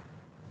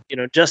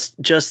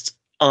 Just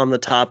on the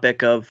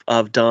topic of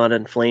Dawn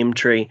and Flame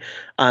Tree,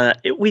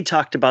 we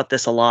talked about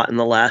this a lot in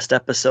the last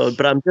episode,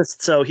 but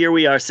so here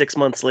we are 6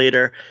 months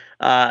later.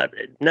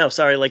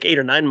 Like 8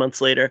 or 9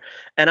 months later,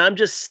 and I'm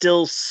just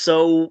still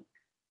so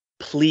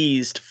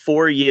pleased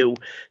for you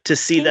to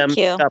see them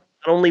pick up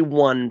not only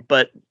 1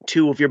 but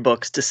 2 of your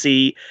books, to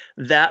see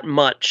that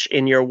much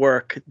in your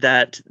work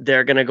that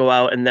they're going to go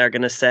out and they're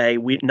going to say,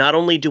 we not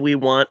only do we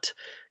want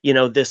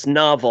this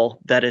novel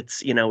that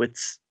it's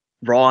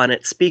raw and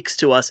it speaks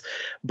to us,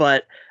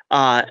 but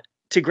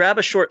to grab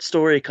a short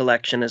story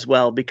collection as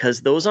well,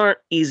 because those aren't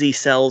easy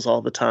sells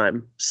all the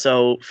time.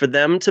 So for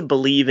them to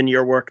believe in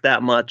your work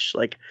that much,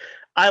 like,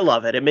 I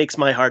love it. It makes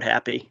my heart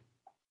happy.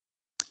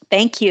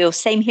 Thank you.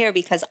 Same here,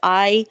 because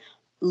I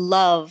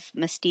love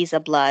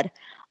Mestiza Blood.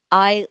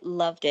 I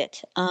loved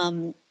it.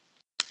 And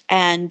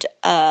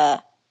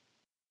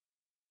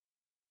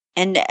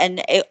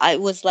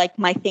it was like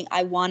my thing.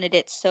 I wanted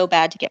it so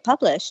bad to get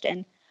published.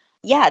 And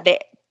yeah, the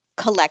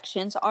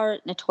collections are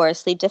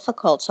notoriously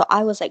difficult. So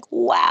I was like,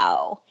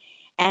 wow.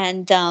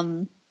 And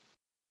so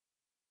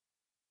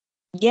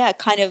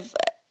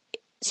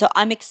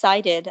I'm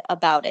excited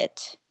about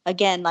it.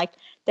 Again, like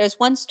there's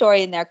one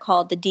story in there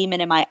called The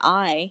Demon in My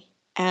Eye,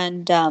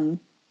 and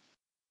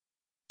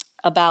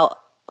about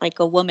like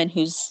a woman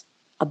who's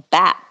a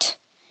bat.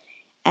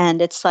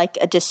 And it's like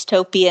a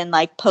dystopian,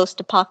 like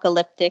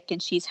post-apocalyptic,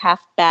 and she's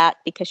half bat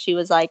because she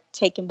was like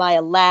taken by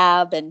a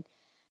lab, and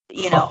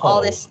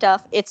all this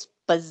stuff. It's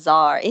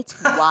bizarre.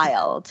 It's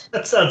wild.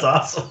 That sounds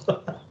awesome.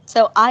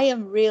 So I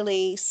am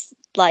really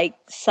like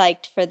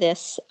psyched for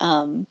this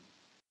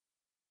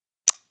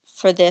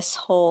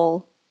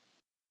whole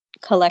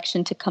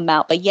collection to come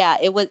out. But yeah,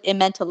 it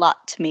meant a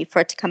lot to me for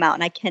it to come out,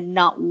 and I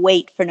cannot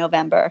wait for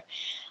November.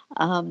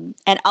 And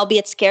I'll be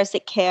at Scares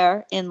That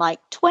Care in like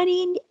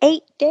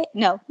 28 days.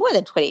 No, more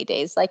than 28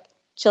 days. Like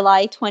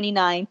July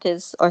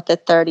 29th or the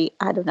 30th.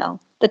 I don't know.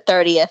 The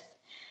 30th.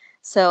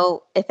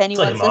 So if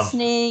anyone's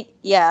listening,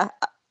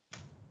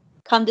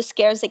 come to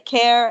Scares That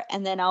Care,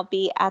 and then I'll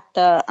be at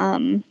the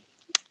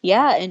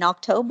in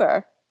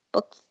October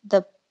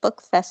the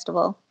book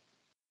festival.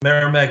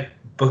 Merrimack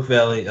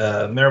Valley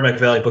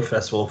Book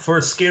Festival.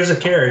 For Scares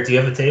That Care, do you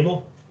have a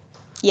table?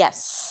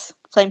 Yes,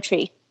 Flame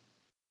Tree.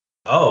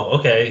 Oh,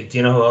 okay. Do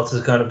you know who else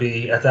is going to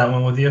be at that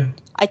one with you?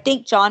 I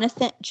think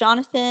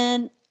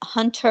Jonathan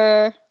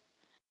Hunter.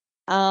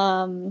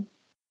 I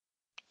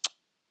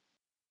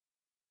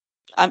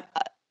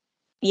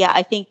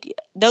think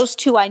those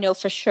 2 I know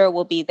for sure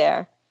will be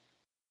there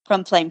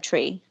from Flame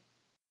Tree.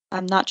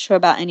 I'm not sure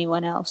about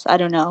anyone else. I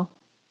don't know.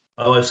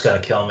 Oh, it's going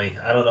to kill me.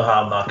 I don't know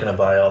how I'm not going to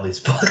buy all these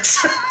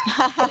books.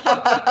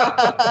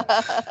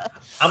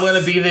 I'm going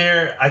to be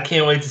there. I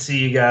can't wait to see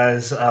you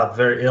guys.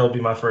 It'll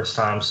be my first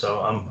time, so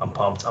I'm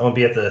pumped. I'm going to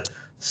be at the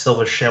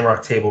Silver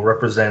Shamrock table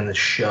representing the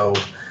show,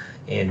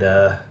 and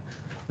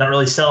not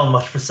really selling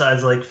much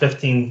besides like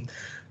 15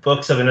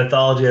 books of an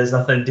anthology. It has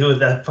nothing to do with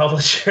that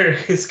publisher.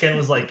 Because Ken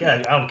was like,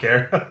 yeah, I don't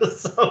care.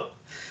 So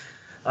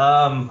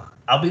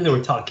I'll be there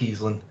with Todd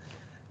Kiesling.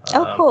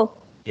 Oh, cool.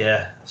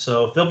 Yeah,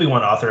 so if there'll be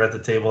one author at the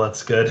table,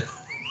 that's good.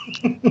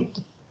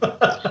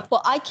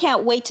 Well, I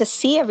can't wait to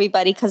see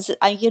everybody, because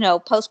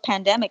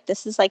post-pandemic,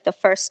 this is like the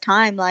first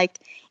time, like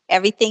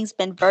everything's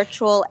been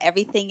virtual,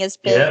 everything has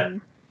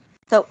been,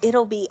 so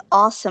it'll be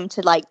awesome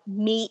to like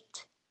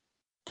meet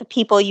the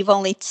people you've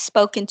only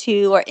spoken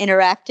to or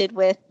interacted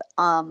with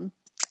on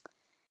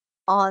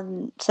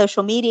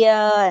social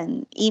media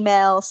and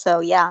email.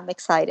 So yeah, I'm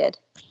excited,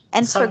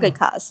 and for a good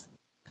cause.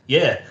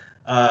 Yeah.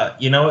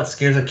 You know what?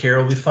 Scares of Care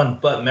will be fun.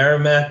 But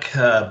Merrimack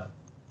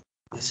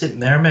is it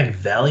Merrimack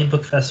Valley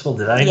Book Festival?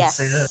 Did I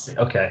say that?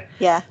 Okay.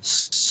 Yeah.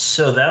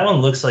 So that one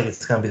looks like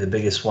it's going to be the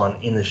biggest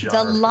one in the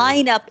genre. The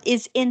lineup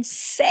is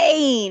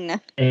insane.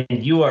 And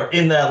you are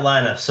in that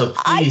lineup, so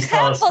please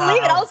tell us. I can't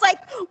believe it. I was like,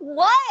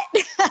 what?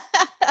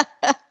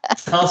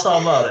 Tell us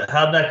all about it.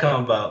 How'd that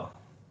come about?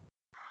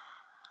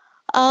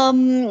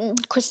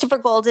 Christopher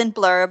Golden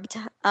blurbed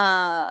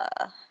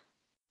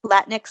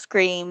Latinx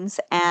Screams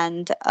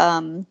and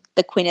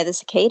the Queen of the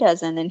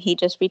Cicadas, and then he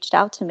just reached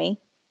out to me.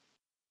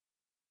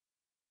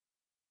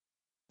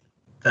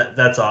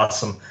 That's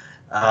awesome.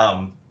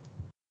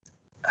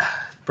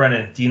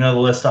 Brennan, do you know the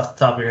list off the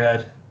top of your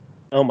head?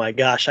 Oh my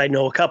gosh, I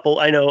know a couple.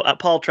 I know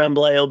Paul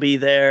Tremblay will be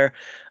there.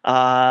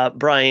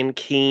 Brian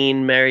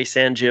Keane, Mary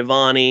San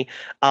Giovanni.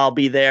 I'll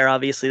be there.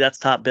 Obviously, that's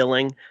top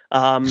billing.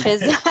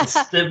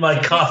 Spit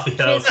my coffee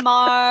out.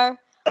 Chismar,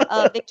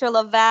 Victor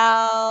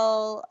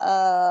Laval,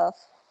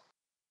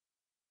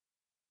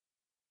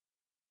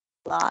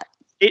 lot.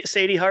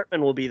 Sadie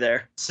Hartman will be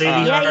there.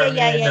 Sadie Hartman,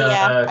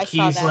 yeah. I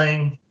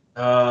Kiesling,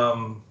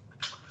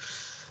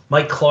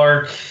 Mike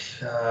Clark.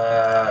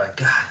 God,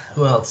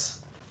 who else?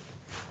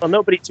 Well,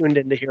 nobody tuned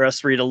in to hear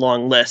us read a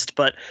long list,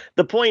 but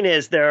the point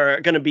is there are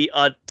going to be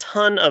a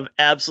ton of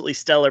absolutely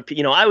stellar.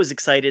 I was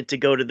excited to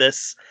go to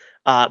this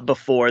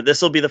before.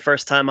 This will be the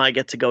first time I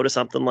get to go to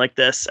something like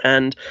this,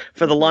 and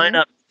for the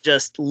lineup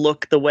just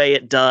look the way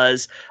it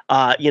does.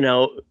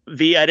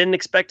 V, I didn't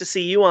expect to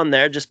see you on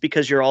there just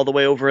because you're all the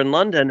way over in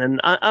London, and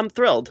I'm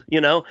thrilled.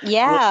 Yeah,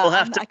 we'll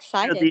have I'm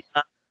excited.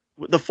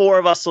 The four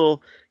of us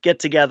will get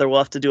together. We'll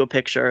have to do a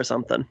picture or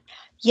something.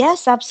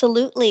 Yes,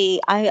 absolutely.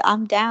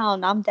 I'm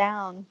down.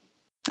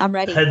 I'm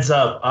ready. Heads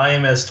up, I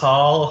am as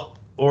tall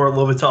or a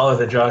little bit taller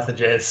than Jonathan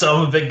J. So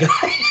I'm a big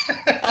guy.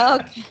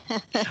 Okay.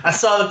 I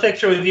saw the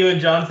picture with you and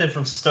Jonathan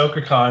from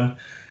StokerCon.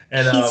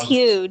 And, he's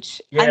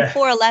huge. Yeah. I'm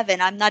 4'11".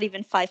 I'm not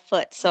even 5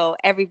 foot, so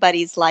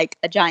everybody's like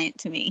a giant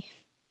to me.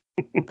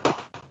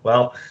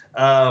 Well,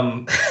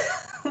 I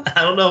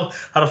don't know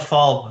how to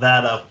follow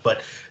that up,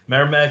 but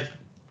Merrimack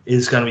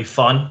is going to be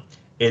fun.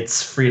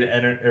 It's free to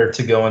enter or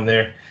to go in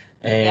there.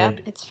 And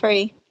yeah, it's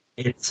free.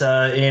 It's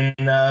in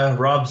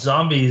Rob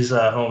Zombie's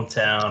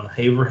hometown,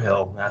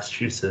 Haverhill,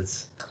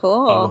 Massachusetts.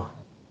 Cool. Oh,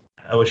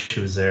 I wish he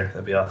was there.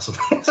 That'd be awesome.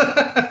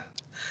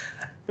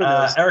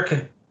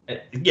 Erica.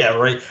 Yeah,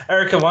 right.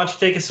 Erica, why don't you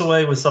take us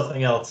away with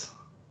something else?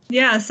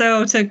 Yeah,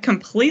 so to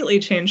completely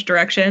change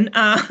direction,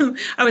 I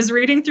was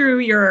reading through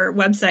your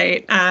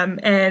website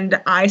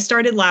and I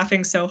started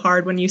laughing so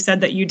hard when you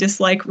said that you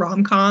dislike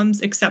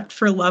rom-coms except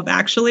for Love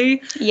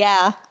Actually.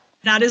 Yeah.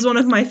 That is one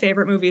of my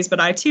favorite movies,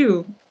 but I,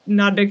 too,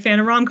 not a big fan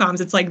of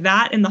rom-coms. It's like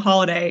that and The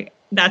Holiday.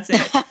 That's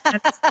it.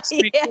 That's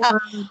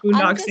straightforward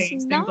boondock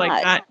scenes, things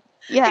like that.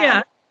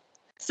 Yeah.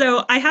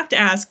 So I have to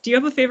ask, do you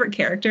have a favorite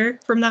character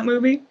from that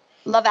movie?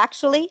 Love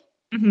Actually?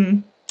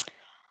 Mm-hmm.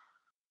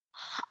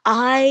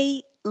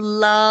 I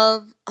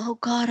love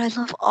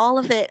all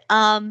of it.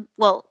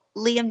 Well,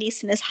 Liam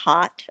Neeson is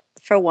hot,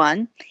 for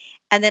one.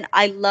 And then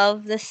I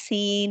love the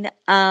scene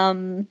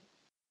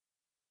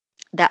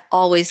that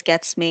always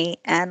gets me,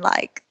 and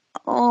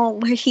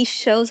where he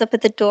shows up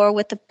at the door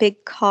with the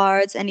big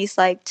cards and he's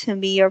like, to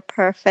me you're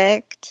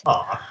perfect.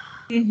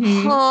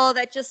 Mm-hmm. Oh,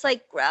 that just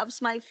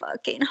grabs my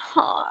fucking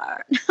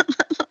heart.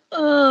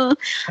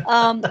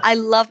 I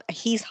love,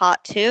 he's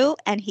hot too,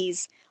 and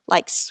he's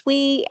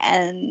sweet,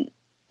 and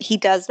he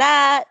does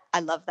that.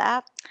 I love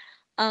that.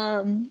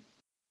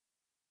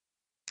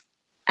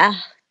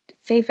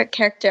 Favorite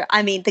character,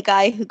 I mean, the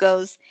guy who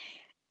goes,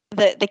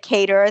 the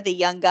caterer, the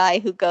young guy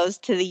who goes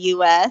to the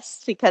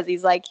US because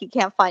he's he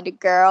can't find a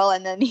girl,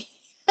 and then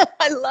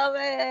I love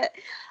it.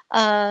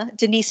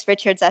 Denise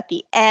Richards at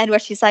the end where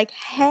she's like,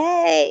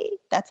 hey,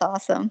 that's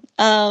awesome.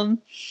 I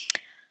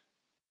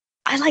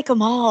like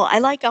them all. I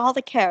like all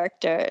the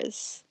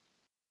characters.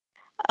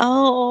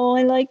 Oh,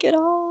 I like it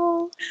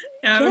all.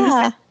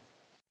 Yeah.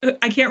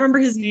 I can't remember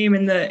his name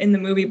in the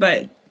movie,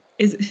 but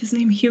is his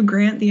name Hugh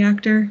Grant, the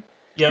actor?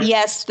 Yep.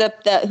 Yes, the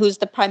who's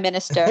the prime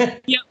minister.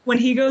 Yeah, when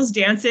he goes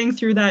dancing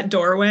through that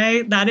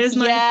doorway, that is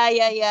my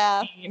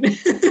yeah.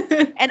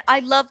 And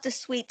I love the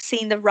sweet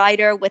scene, the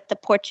writer with the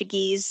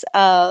Portuguese.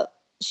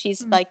 She's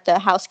the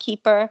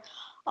housekeeper.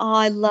 Oh,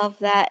 I love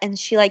that, and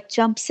she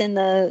jumps in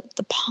the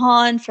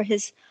pond for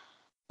his.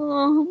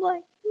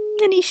 Oh,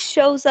 and he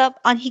shows up,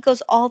 and he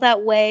goes all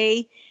that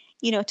way,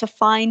 to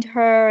find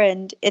her,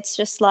 and it's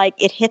just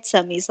it hits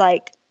him. He's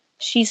like,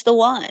 she's the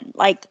one.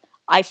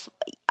 I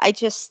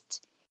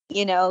just.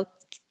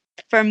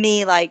 For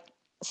me,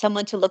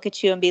 someone to look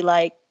at you and be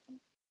like,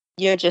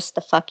 you're just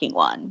the fucking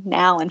one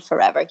now and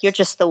forever. You're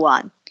just the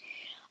one.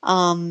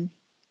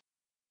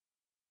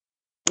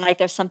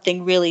 There's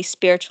something really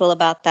spiritual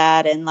about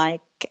that, and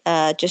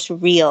just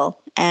real.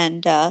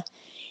 And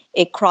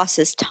it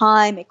crosses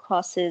time. It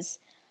crosses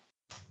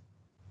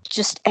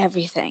just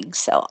everything.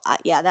 So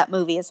that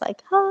movie is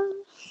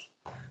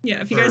Yeah,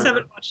 if you guys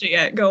haven't watched it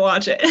yet, go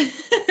watch it.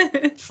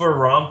 For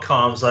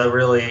rom-coms, I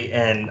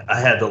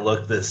had to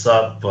look this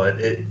up, but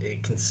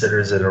it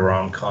considers it a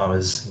rom-com.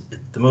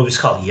 The movie's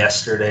called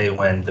Yesterday,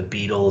 when the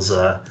Beatles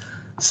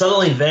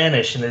suddenly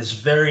vanish, and there's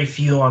very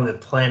few on the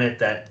planet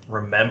that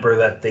remember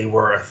that they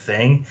were a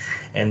thing.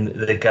 And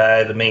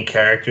the main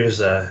character, is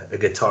a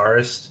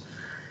guitarist,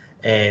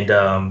 and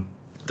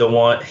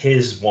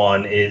his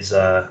one is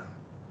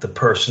the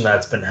person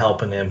that's been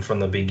helping him from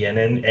the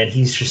beginning, and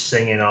he's just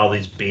singing all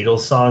these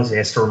Beatles songs. He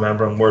has to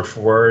remember them word for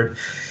word,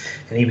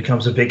 and he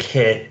becomes a big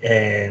hit.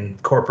 And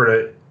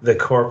the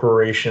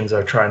corporations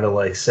are trying to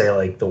like say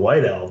like the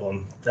White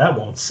Album that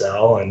won't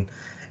sell, and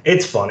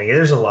it's funny.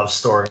 There's a love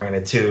story in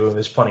it too.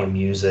 There's plenty of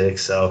music,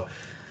 so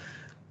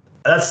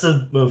that's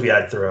the movie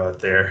I'd throw out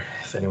there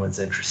if anyone's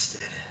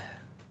interested.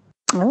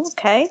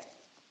 Okay.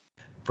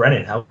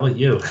 Brennan, how about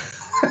you?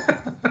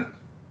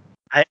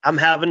 I'm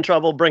having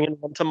trouble bringing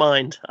one to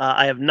mind.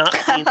 I have not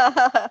seen.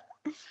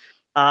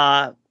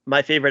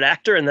 My favorite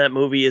actor in that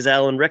movie is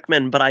Alan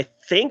Rickman, but I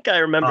think I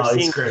remember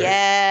seeing. Great.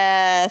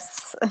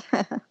 Yes.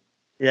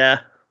 Yeah.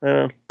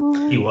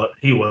 He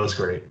was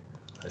great,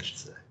 I should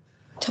say.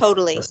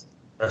 Totally.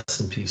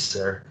 Rest in peace,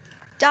 sir.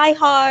 Die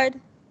Hard.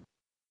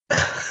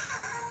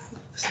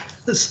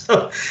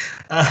 So,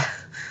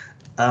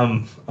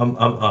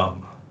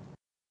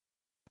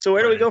 So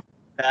where do we go?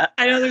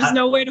 I know there's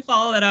no way to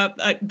follow that up.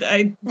 I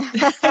knew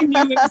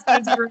it was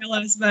going to derail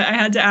us, but I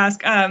had to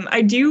ask.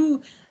 I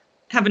do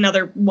have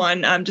another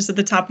one just at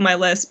the top of my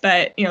list,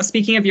 but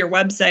speaking of your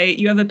website,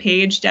 you have a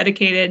page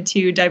dedicated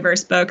to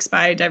diverse books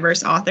by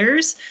diverse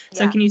authors.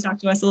 So can you talk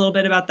to us a little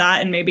bit about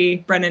that? And maybe,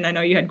 Brendan, I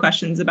know you had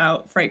questions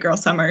about Fright Girl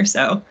Summer,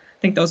 so I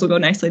think those will go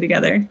nicely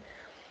together.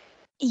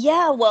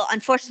 Yeah, well,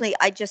 unfortunately,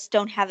 I just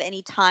don't have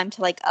any time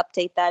to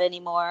update that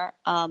anymore.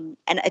 And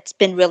it's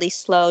been really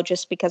slow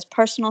just because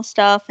personal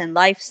stuff and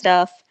life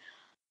stuff.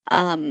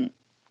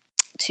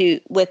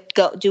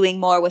 Doing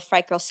more with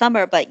Fright Girl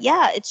Summer. But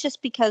yeah, it's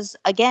just because,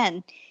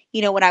 again,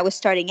 when I was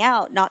starting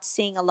out, not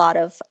seeing a lot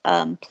of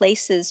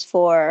places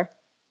for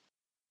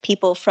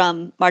people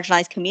from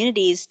marginalized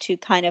communities to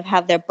kind of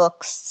have their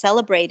books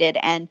celebrated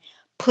and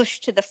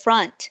pushed to the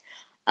front.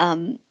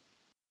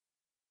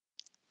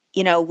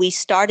 We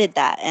started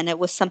that, and it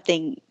was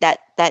something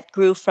that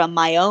grew from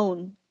my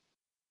own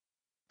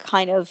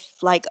kind of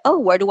oh,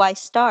 where do I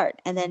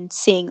start? And then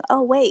seeing,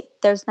 oh, wait,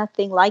 there's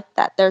nothing like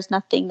that. There's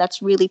nothing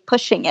that's really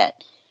pushing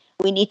it.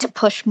 We need to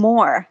push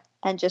more,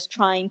 and just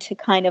trying to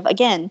kind of,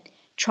 again,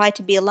 try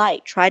to be a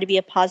light, try to be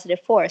a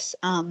positive force.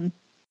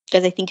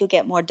 Because I think you'll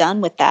get more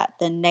done with that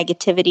than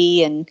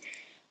negativity and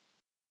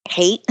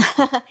hate.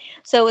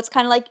 So it's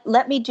kind of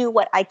let me do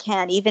what I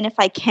can, even if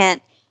I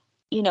can't,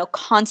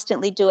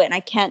 constantly do it. And I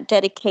can't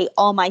dedicate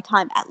all my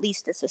time. At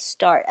least it's a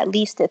start. At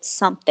least it's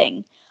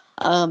something.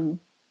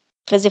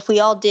 Because if we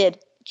all did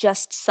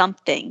just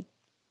something,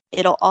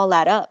 it'll all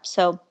add up.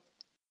 So,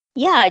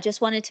 yeah, I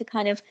just wanted to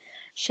kind of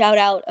shout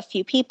out a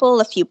few people,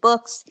 a few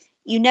books.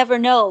 You never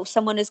know.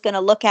 Someone is going to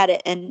look at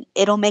it and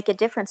it'll make a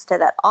difference to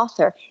that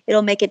author.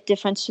 It'll make a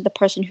difference to the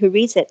person who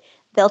reads it.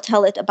 They'll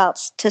tell it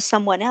to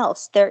someone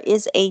else. There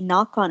is a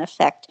knock-on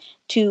effect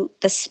to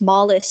the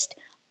smallest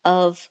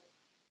of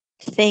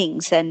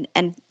things. And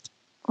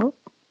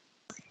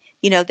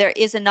there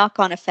is a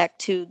knock-on effect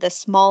to the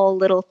small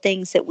little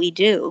things that we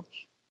do.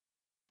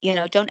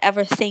 Don't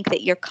ever think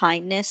that your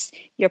kindness,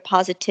 your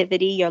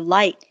positivity, your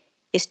light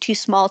is too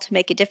small to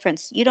make a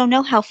difference. You don't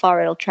know how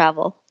far it'll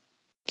travel.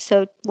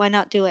 So why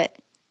not do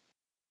it?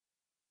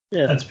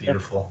 Yeah, that's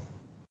beautiful.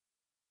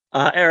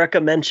 Erica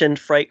mentioned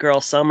Fright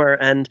Girl Summer,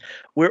 and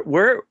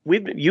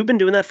you've been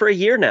doing that for a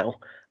year now.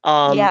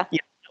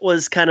 It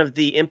was kind of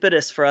the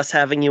impetus for us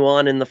having you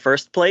on in the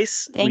first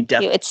place. Thank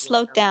you. It's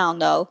slowed down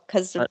though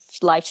because of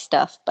life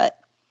stuff, but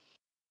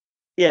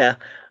yeah.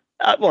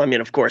 Well, I mean,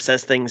 of course,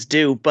 as things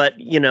do, but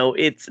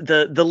it's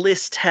the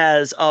list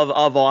of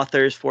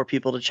authors for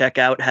people to check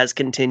out has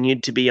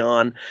continued to be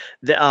on.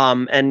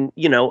 And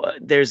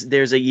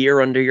there's a year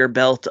under your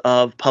belt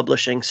of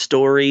publishing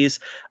stories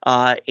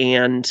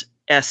and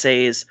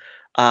essays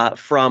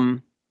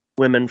from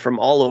women from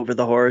all over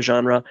the horror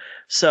genre.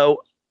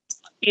 So,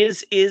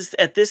 is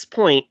at this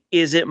point,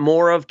 is it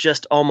more of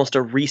just almost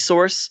a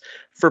resource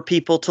for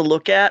people to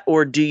look at,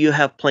 or do you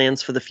have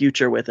plans for the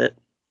future with it?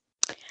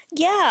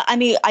 Yeah, I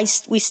mean,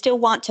 we still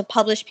want to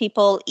publish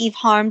people. Eve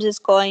Harms is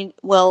going,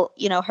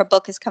 her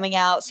book is coming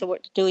out, so we're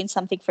doing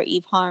something for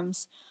Eve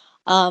Harms.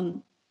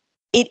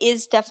 It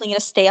is definitely going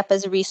to stay up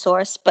as a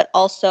resource, but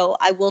also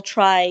I will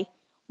try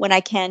when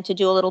I can to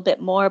do a little bit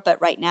more.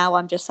 But right now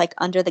I'm just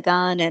under the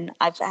gun, and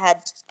I've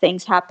had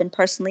things happen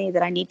personally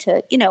that I need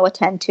to,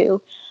 attend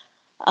to.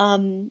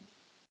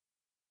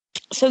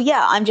 So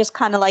yeah, I'm just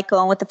kind of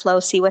going with the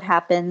flow, see what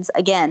happens.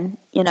 Again,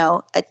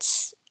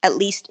 it's, at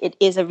least it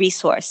is a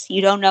resource.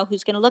 You don't know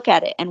who's going to look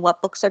at it and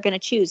what books are going to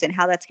choose and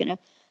how that's going to.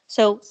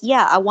 So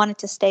yeah, I wanted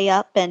to stay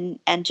up and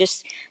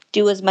just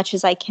do as much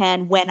as I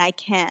can when I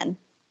can.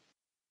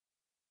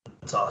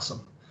 That's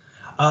awesome.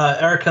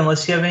 Erica,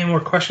 unless you have any more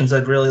questions,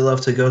 I'd really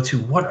love to go to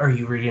what are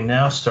you reading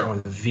now? Starting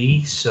with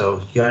V. So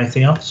you got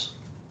anything else?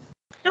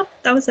 Nope,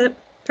 that was it.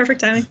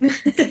 Perfect timing.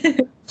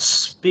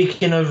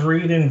 Speaking of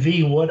reading,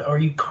 V, what are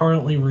you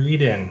currently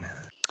reading?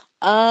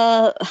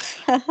 My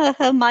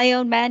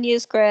own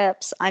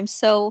manuscripts. I'm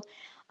so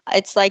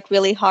It's like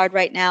really hard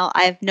right now.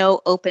 I have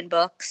no open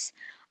books.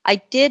 I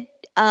did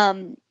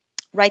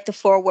write the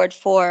foreword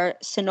for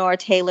Sonora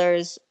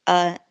Taylor's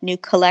new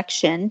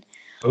collection.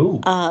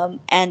 Ooh.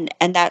 And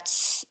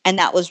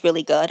that was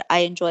really good. I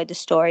enjoyed the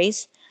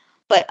stories.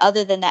 But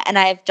other than that, and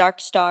I have Dark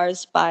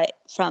Stars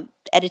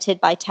edited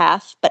by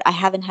Taff, but I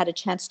haven't had a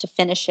chance to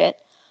finish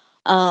it.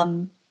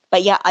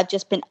 But yeah, I've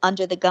just been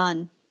under the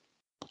gun.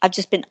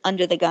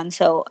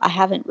 So I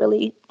haven't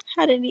really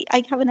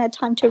I haven't had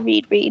time to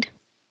read.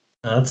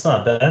 No, that's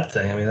not a bad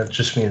thing. I mean, that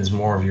just means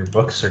more of your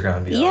books are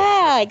going to be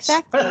Yeah,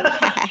 exactly.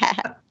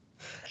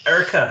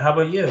 Erica, how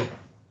about you?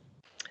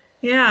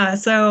 Yeah,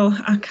 so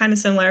kind of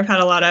similar. I've had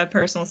a lot of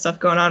personal stuff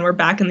going on. We're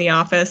back in the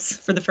office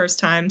for the first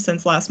time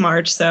since last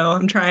March, so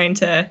I'm trying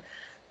to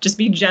just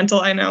be gentle.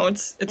 I know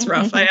it's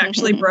rough. I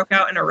actually broke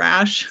out in a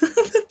rash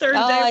the third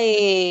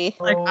day.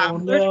 Like,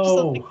 I'm learning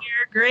something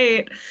here.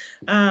 Great.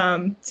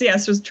 So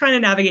trying to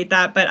navigate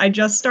that, but I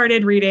just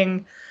started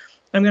reading.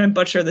 I'm going to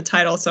butcher the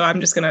title, so I'm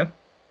just going to.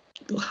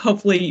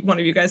 Hopefully one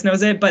of you guys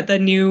knows it, but the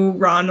new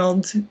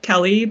Ronald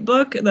Kelly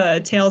book,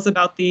 the Tales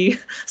About the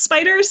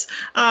Spiders.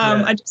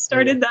 I just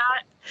started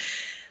that.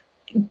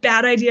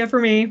 Bad idea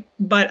for me,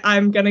 but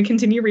I'm going to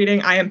continue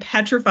reading. I am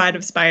petrified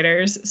of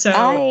spiders.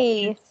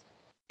 So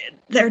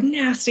they're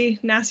nasty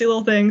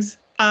little things.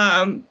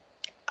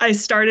 I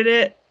started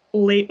it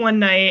late one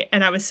night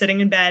and I was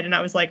sitting in bed and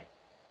I was like,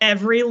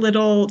 every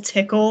little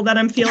tickle that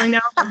I'm feeling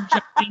now is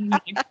jumping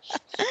me.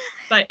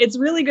 But it's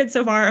really good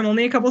so far. I'm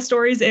only a couple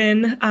stories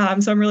in,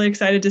 so I'm really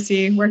excited to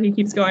see where he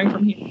keeps going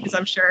from here, because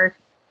I'm sure,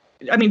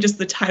 I mean, just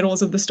the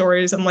titles of the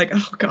stories, I'm like,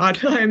 oh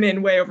God, I'm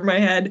in way over my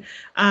head.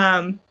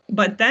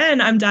 But then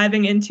I'm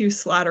diving into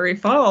Slattery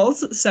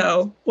Falls,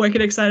 so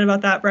wicked excited about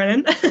that,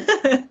 Brennan.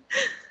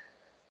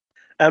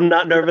 I'm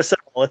not nervous at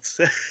all.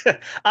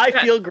 I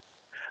feel great.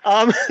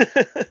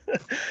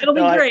 It'll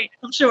be great,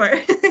 I'm sure.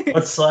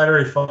 What's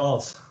Slattery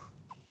Falls?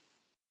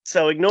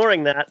 So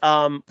ignoring that,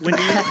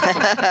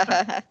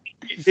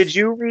 did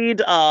you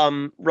read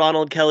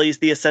Ronald Kelly's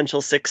The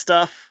Essential Six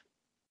stuff?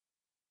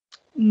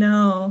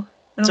 No,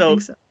 I don't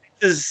think so.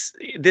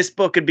 This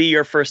book could be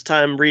your first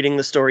time reading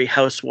the story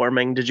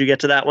Housewarming. Did you get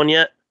to that one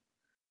yet?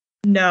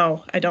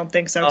 No, I don't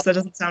think so, because that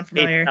doesn't sound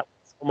familiar.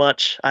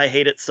 I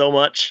hate it so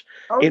much.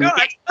 Oh, God.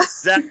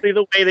 Exactly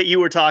the way that you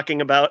were talking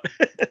about.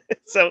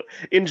 So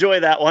enjoy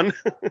that one.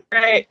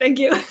 Right, thank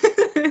you.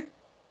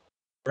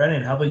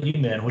 Brennan, how about you,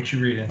 man? What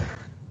you reading?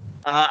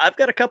 I've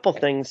got a couple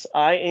things.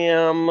 I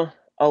am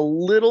a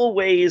little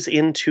ways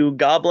into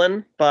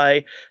Goblin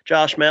by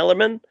Josh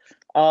Malerman.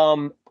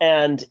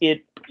 And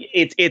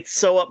it's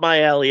so up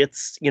my alley.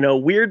 It's,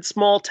 weird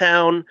small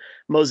town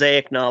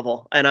mosaic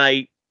novel. And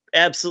I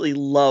absolutely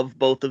love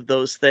both of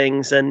those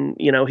things. And,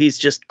 he's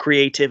just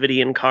creativity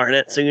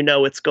incarnate. So,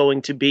 it's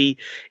going to be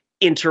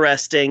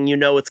interesting.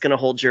 It's going to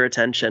hold your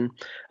attention.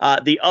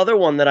 The other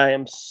one that I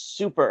am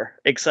super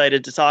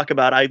excited to talk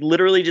about, I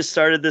literally just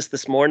started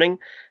this morning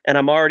and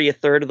I'm already a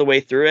third of the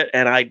way through it.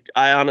 And I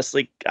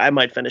honestly, I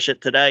might finish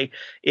it today,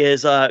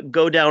 is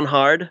Go Down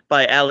Hard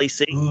by Ali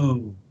C.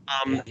 Ooh.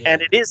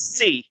 And it is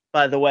C,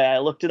 by the way. I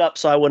looked it up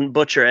so I wouldn't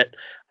butcher it.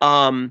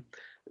 And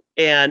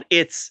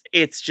it's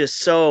just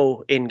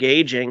so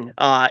engaging.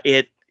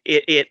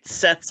 It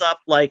sets up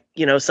like,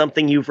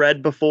 something you've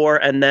read before,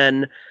 and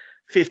then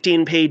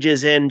 15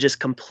 pages in just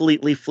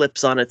completely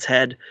flips on its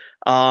head.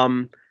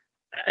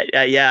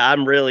 Yeah,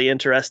 I'm really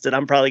interested.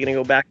 I'm probably going to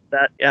go back to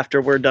that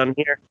after we're done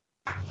here.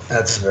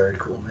 That's very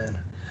cool,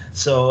 man.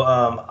 So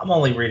I'm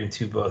only reading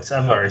 2 books.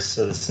 I've already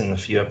said this in a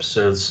few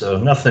episodes, so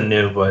nothing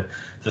new, but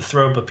The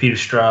Throat by Peter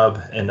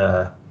Straub and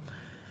The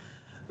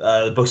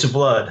Books of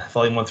Blood,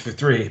 Volume 1 through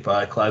 3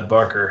 by Clive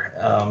Barker.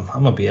 I'm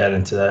going to be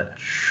adding to that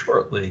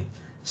shortly.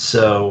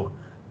 So,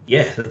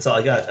 yeah, that's all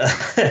I got.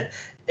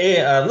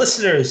 Hey,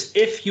 listeners,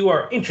 if you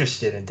are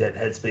interested in Dead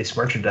Headspace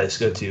merchandise,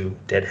 go to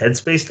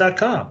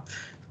deadheadspace.com.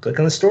 Click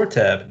on the store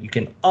tab. You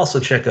can also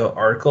check out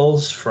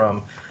articles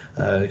from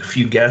a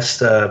few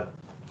guest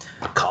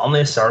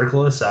columnists,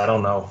 articlists. I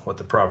don't know what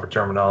the proper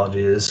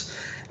terminology is.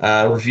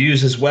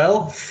 Reviews as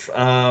well.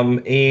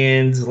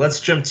 And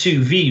let's jump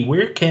to V.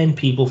 Where can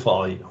people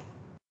follow you?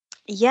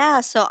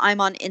 Yeah, so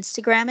I'm on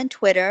Instagram and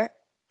Twitter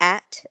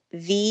at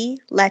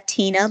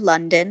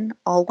VLatinaLondon,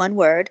 all one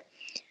word.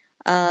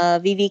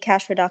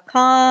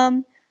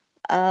 V.Castro.com.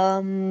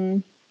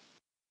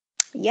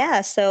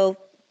 Yeah, so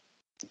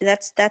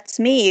that's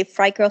me.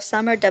 Fright Girl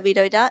Summer,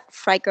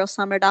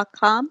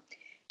 www.frightgirlsummer.com.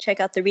 Check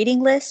out the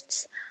reading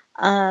lists.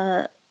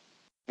 So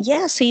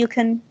you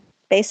can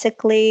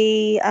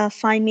basically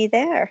find me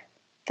there.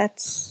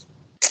 That's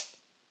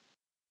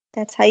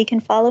how you can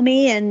follow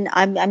me, and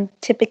I'm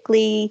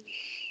typically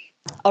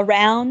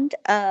around.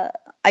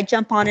 I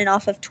jump on and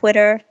off of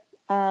Twitter,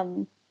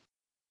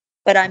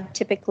 but I'm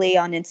typically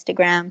on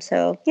Instagram.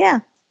 So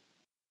yeah,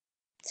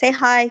 say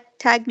hi,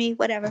 tag me,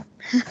 whatever.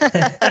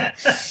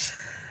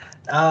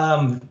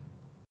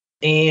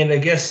 And I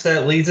guess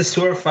that leads us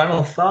to our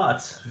final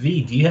thoughts.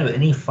 V, do you have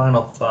any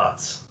final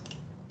thoughts?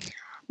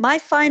 My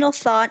final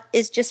thought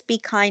is just be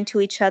kind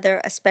to each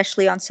other,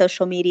 especially on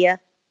social media.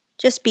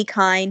 Just be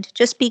kind.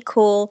 Just be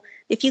cool.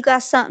 If you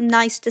got something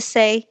nice to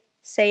say,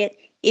 say it.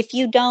 If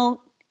you don't,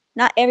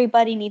 not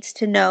everybody needs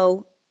to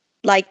know.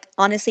 Like,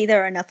 honestly,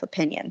 there are enough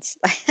opinions.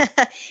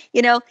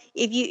 You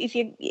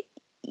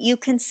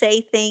can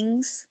say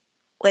things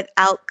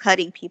without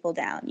cutting people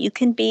down. You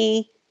can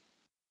be,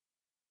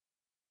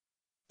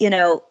 you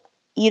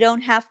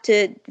don't have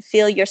to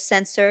feel you're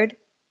censored.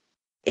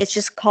 It's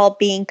just called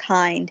being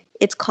kind.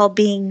 It's called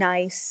being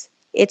nice.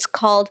 It's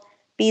called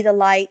be the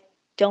light.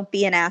 Don't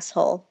be an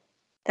asshole.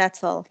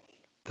 That's all.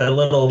 That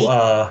little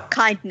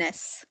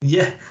kindness.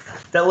 Yeah,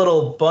 that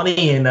little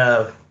bunny in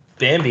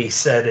Bambi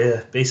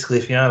said basically,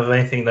 if you don't have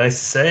anything nice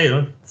to say,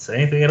 don't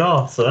say anything at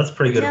all. So that's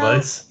pretty good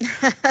advice.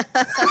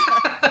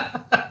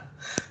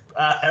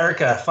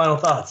 Erica, final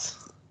thoughts.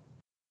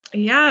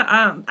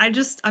 Yeah,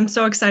 I'm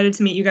so excited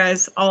to meet you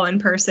guys all in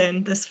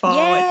person this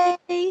fall.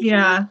 Yay!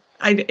 Yeah.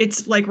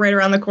 It's like right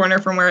around the corner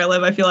from where I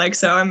live, I feel like.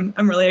 So I'm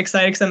really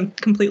excited because I'm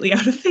completely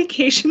out of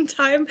vacation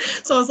time.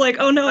 So I was like,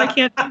 oh no, I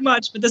can't do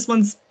much. But this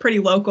one's pretty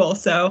local,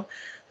 so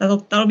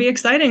that'll be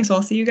exciting. So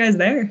I'll see you guys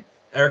there.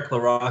 Eric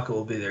LaRocca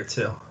will be there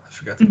too. I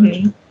forgot to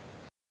mention.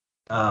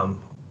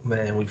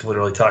 Man, we've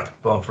literally talked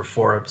about him for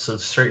 4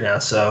 episodes straight now,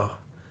 so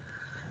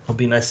it'll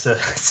be nice to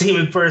see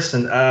him in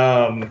person.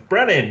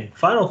 Brennan,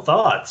 final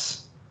thoughts.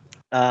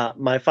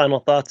 My final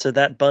thoughts are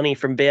that bunny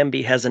from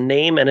Bambi has a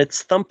name, and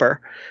it's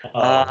Thumper.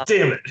 Damn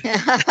it.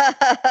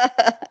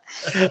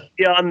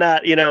 Beyond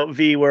that,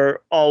 V, we're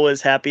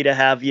always happy to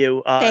have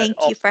you. Thank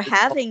you for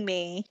having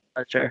me.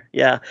 Pleasure.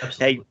 Yeah.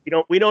 Absolutely.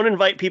 Hey, we don't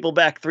invite people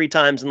back 3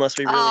 times unless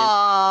we really.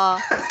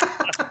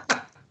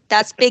 Aww.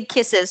 That's big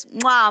kisses.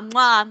 Mwah,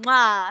 mwah,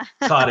 mwah.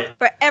 Caught it.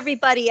 For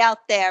everybody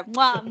out there.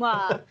 Mwah,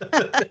 mwah.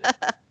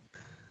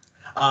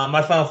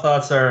 My final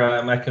thoughts are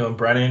I'm echoing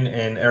Brennan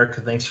and Erica.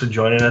 Thanks for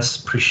joining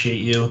us. Appreciate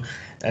you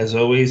as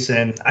always.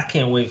 And I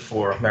can't wait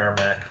for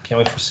Merrimack. Can't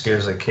wait for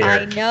Scares I Care.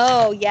 I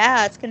know.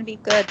 Yeah, it's going to be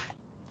good.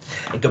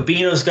 And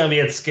Gabino's going to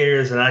be at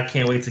Scares, and I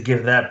can't wait to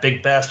give that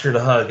big bastard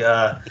a hug.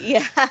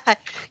 Yeah,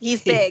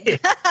 he's big.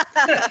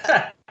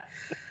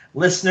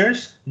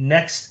 Listeners,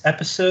 next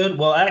episode.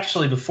 Well,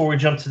 actually, before we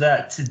jump to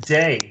that,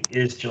 today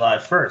is July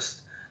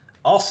 1st.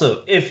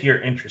 Also, if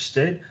you're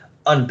interested,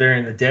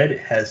 Unburying the Dead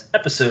has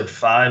episode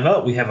 5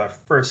 up. We have our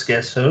first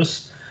guest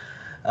host,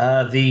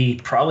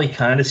 the probably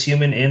kindest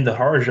human in the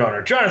horror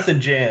genre, Jonathan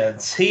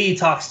Jans. He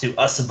talks to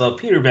us about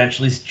Peter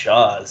Benchley's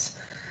Jaws,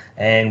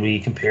 and we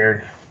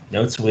compare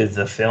notes with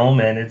the film,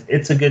 and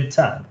it's a good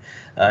time.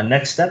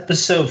 Next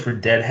episode for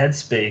Dead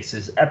Headspace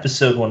is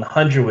episode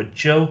 100 with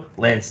Joe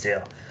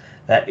Lansdale.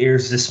 That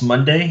airs this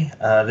Monday.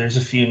 There's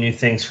a few new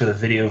things for the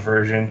video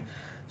version,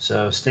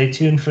 so stay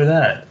tuned for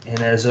that.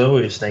 And as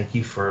always, thank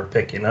you for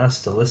picking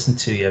us to listen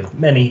to. You have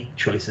many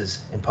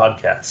choices in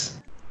podcasts.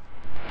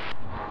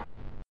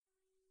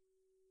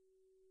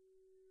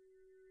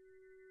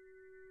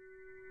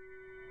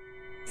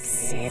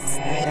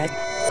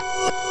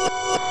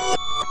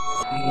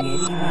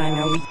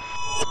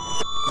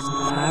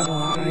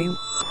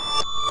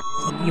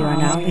 You are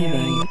now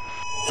leaving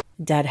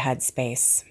Dead Headspace.